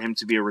for him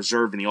to be a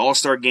reserve in the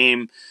All-Star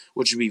game,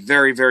 which would be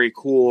very, very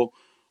cool.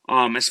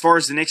 As far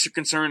as the Knicks are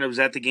concerned, I was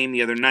at the game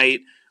the other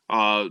night.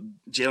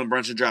 Jalen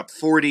Brunson dropped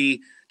 40.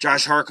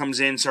 Josh Hart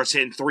comes in, starts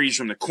hitting threes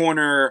from the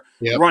corner,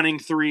 running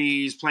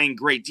threes, playing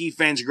great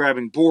defense,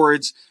 grabbing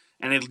boards.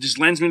 And it just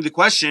lends me to the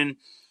question,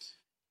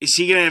 is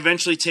he going to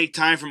eventually take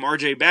time from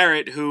RJ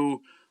Barrett,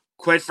 who,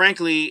 quite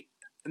frankly,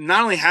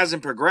 not only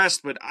hasn't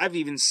progressed, but I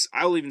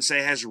will even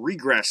say has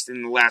regressed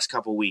in the last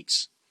couple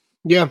weeks.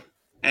 Yeah.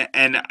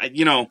 And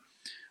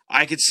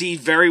I could see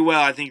very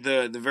well, I think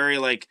the very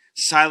like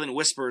silent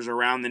whispers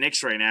around the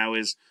Knicks right now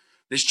is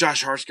this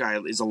Josh Hart guy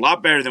is a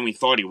lot better than we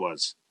thought he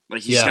was.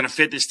 Like he's going to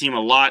fit this team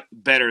a lot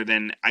better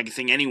than I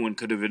think anyone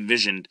could have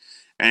envisioned.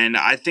 And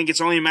I think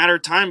it's only a matter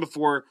of time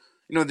before,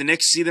 the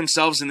Knicks see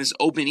themselves in this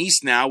open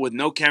East now with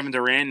no Kevin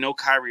Durant, no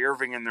Kyrie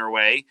Irving in their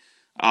way.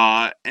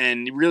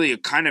 And really a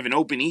kind of an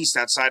open East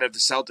outside of the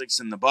Celtics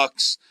and the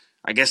Bucks.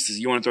 I guess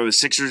you want to throw the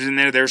Sixers in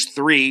there. There's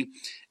 3.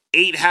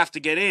 8 have to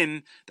get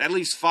in. That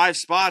leaves 5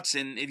 spots.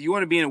 And if you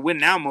want to be in a win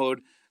now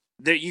mode,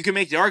 you can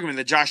make the argument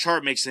that Josh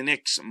Hart makes the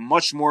Knicks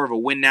much more of a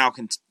win now,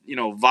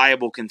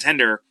 viable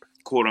contender,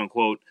 quote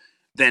unquote,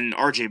 than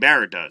RJ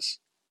Barrett does.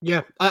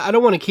 Yeah, I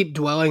don't want to keep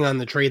dwelling on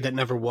the trade that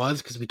never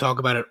was because we talk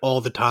about it all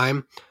the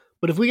time.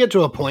 But if we get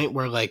to a point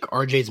where like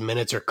RJ's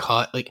minutes are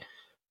cut, like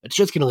it's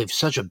just going to leave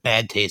such a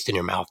bad taste in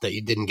your mouth that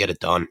you didn't get it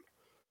done.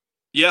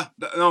 Yeah,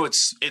 no,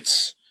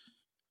 it's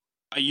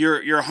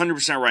you're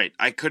 100% right.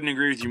 I couldn't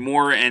agree with you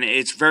more, and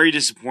it's very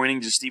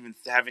disappointing just even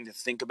having to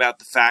think about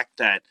the fact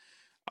that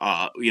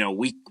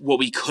what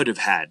we could have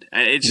had.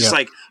 It's just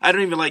like I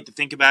don't even like to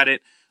think about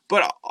it.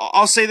 But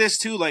I'll say this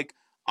too, like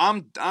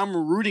I'm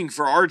rooting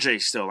for RJ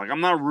still. Like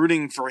I'm not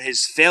rooting for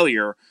his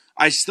failure.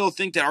 I still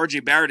think that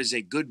RJ Barrett is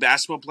a good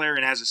basketball player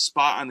and has a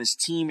spot on this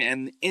team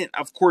and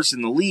of course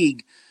in the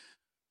league.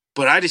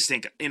 But I just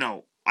think,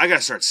 I got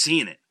to start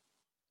seeing it.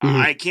 Mm-hmm.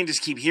 I can't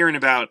just keep hearing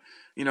about,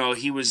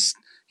 he was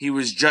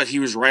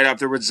right up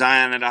there with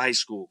Zion at a high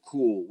school.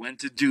 Cool. Went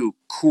to Duke.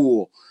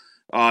 Cool.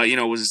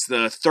 Was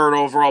the third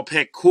overall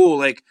pick. Cool.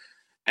 Like,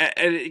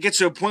 it gets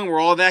to a point where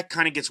all that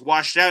kind of gets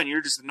washed out and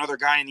you're just another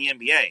guy in the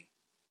NBA.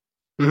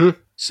 Mm-hmm.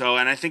 So,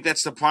 and I think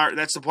that's the part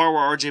where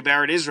RJ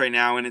Barrett is right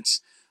now. And it's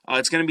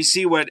going to be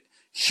see what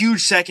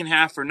huge second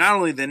half for not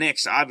only the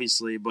Knicks,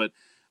 obviously, but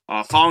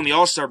following the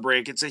All-Star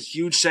break, it's a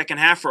huge second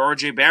half for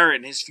RJ Barrett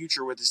and his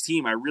future with his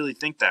team. I really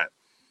think that.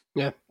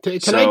 Yeah,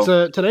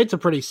 tonight's a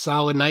pretty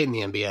solid night in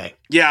the NBA.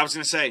 Yeah, I was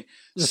going to say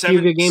there's a few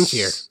good games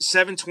here.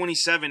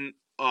 7:27.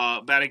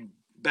 About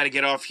to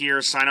get off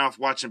here. Sign off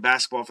watching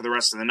basketball for the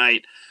rest of the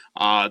night.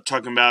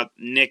 Talking about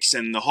Knicks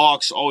and the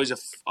Hawks, always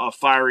a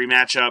fiery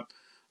matchup.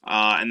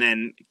 And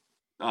then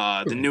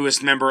the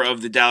newest member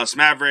of the Dallas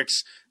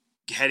Mavericks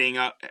heading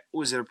up.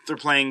 They're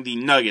playing the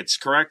Nuggets,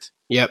 correct?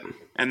 Yep.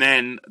 And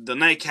then the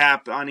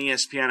nightcap on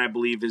ESPN, I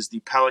believe, is the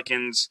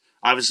Pelicans,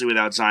 obviously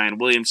without Zion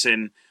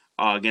Williamson,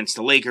 against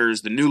the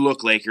Lakers, the new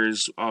look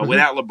Lakers,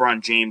 without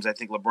LeBron James. I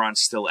think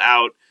LeBron's still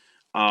out,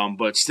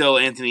 but still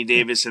Anthony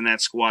Davis and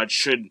that squad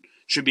should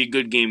be a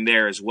good game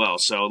there as well.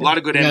 So a lot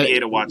of good NBA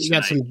to watch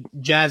tonight. You got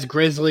some Jazz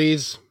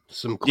Grizzlies,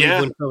 some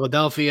Cleveland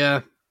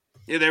Philadelphia.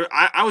 Yeah,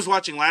 I was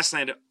watching last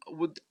night.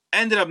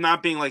 Ended up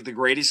not being like the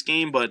greatest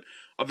game, but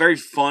a very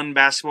fun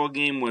basketball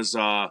game was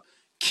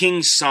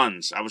Kings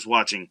Suns. I was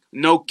watching.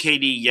 No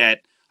KD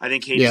yet. I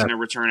think KD's going to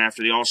return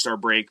after the All-Star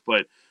break,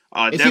 but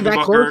is Devin he that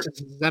Booker, close?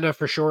 Is that a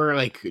for sure?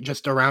 Like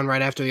just around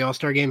right after the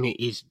All-Star game,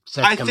 he's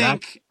set to come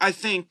back. I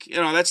think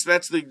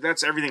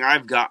that's everything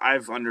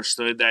I've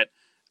understood that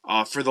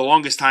for the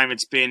longest time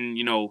it's been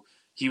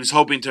he was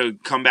hoping to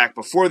come back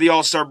before the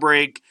All-Star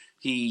break.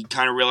 He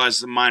kind of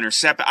realized the minor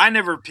setback. I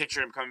never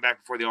pictured him coming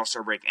back before the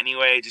All-Star break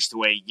anyway, just the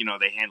way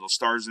they handle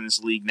stars in this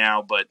league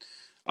now. But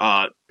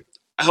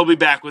he'll be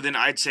back within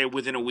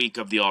a week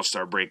of the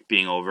All-Star break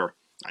being over,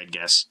 I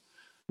guess.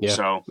 Yeah.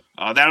 So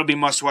that'll be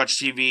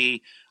must-watch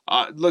TV.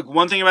 Look,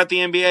 one thing about the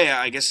NBA,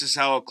 I guess this is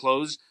how I'll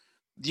close.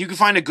 You can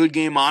find a good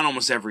game on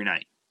almost every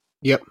night.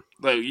 Yep.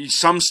 Like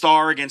some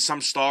star against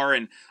some star,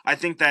 and I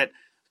think that,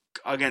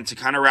 again, to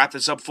kind of wrap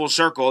this up full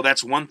circle,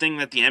 that's one thing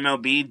that the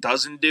MLB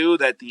doesn't do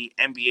that the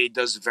NBA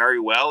does very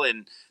well,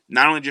 and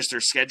not only just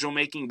their schedule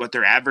making, but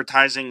their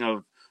advertising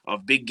of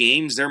big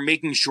games. They're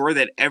making sure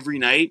that every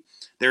night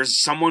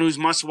there's someone who's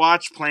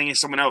must-watch playing as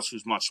someone else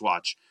who's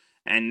must-watch.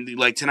 And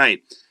like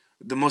tonight,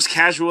 the most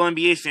casual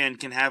NBA fan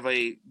can have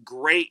a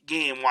great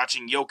game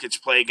watching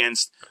Jokic play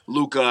against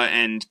Luka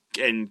and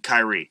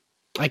Kyrie.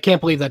 I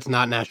can't believe that's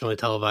not nationally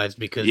televised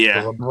because the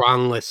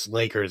LeBron-less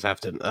Lakers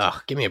have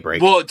to give me a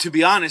break. Well, to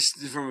be honest,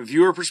 from a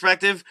viewer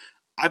perspective,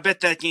 I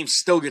bet that game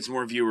still gets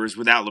more viewers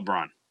without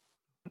LeBron.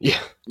 Yeah.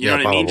 You know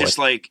what I mean? Just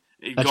like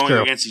that's going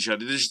true. against each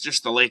other. This is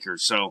just the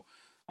Lakers. So,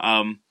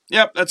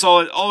 that's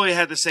all we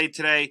had to say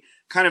today.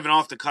 Kind of an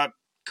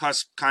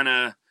off-the-cusp kind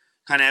of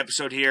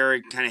episode here.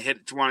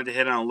 Wanted to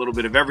hit on a little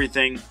bit of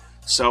everything.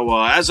 So,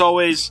 as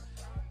always,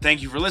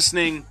 thank you for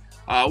listening.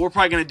 We're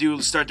probably going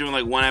to start doing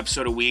like one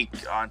episode a week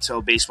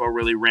until baseball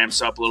really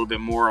ramps up a little bit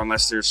more,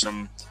 unless there's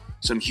some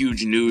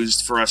huge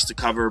news for us to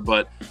cover.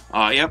 But,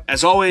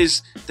 as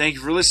always, thank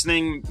you for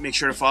listening. Make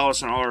sure to follow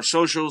us on all our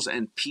socials,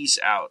 and peace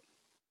out.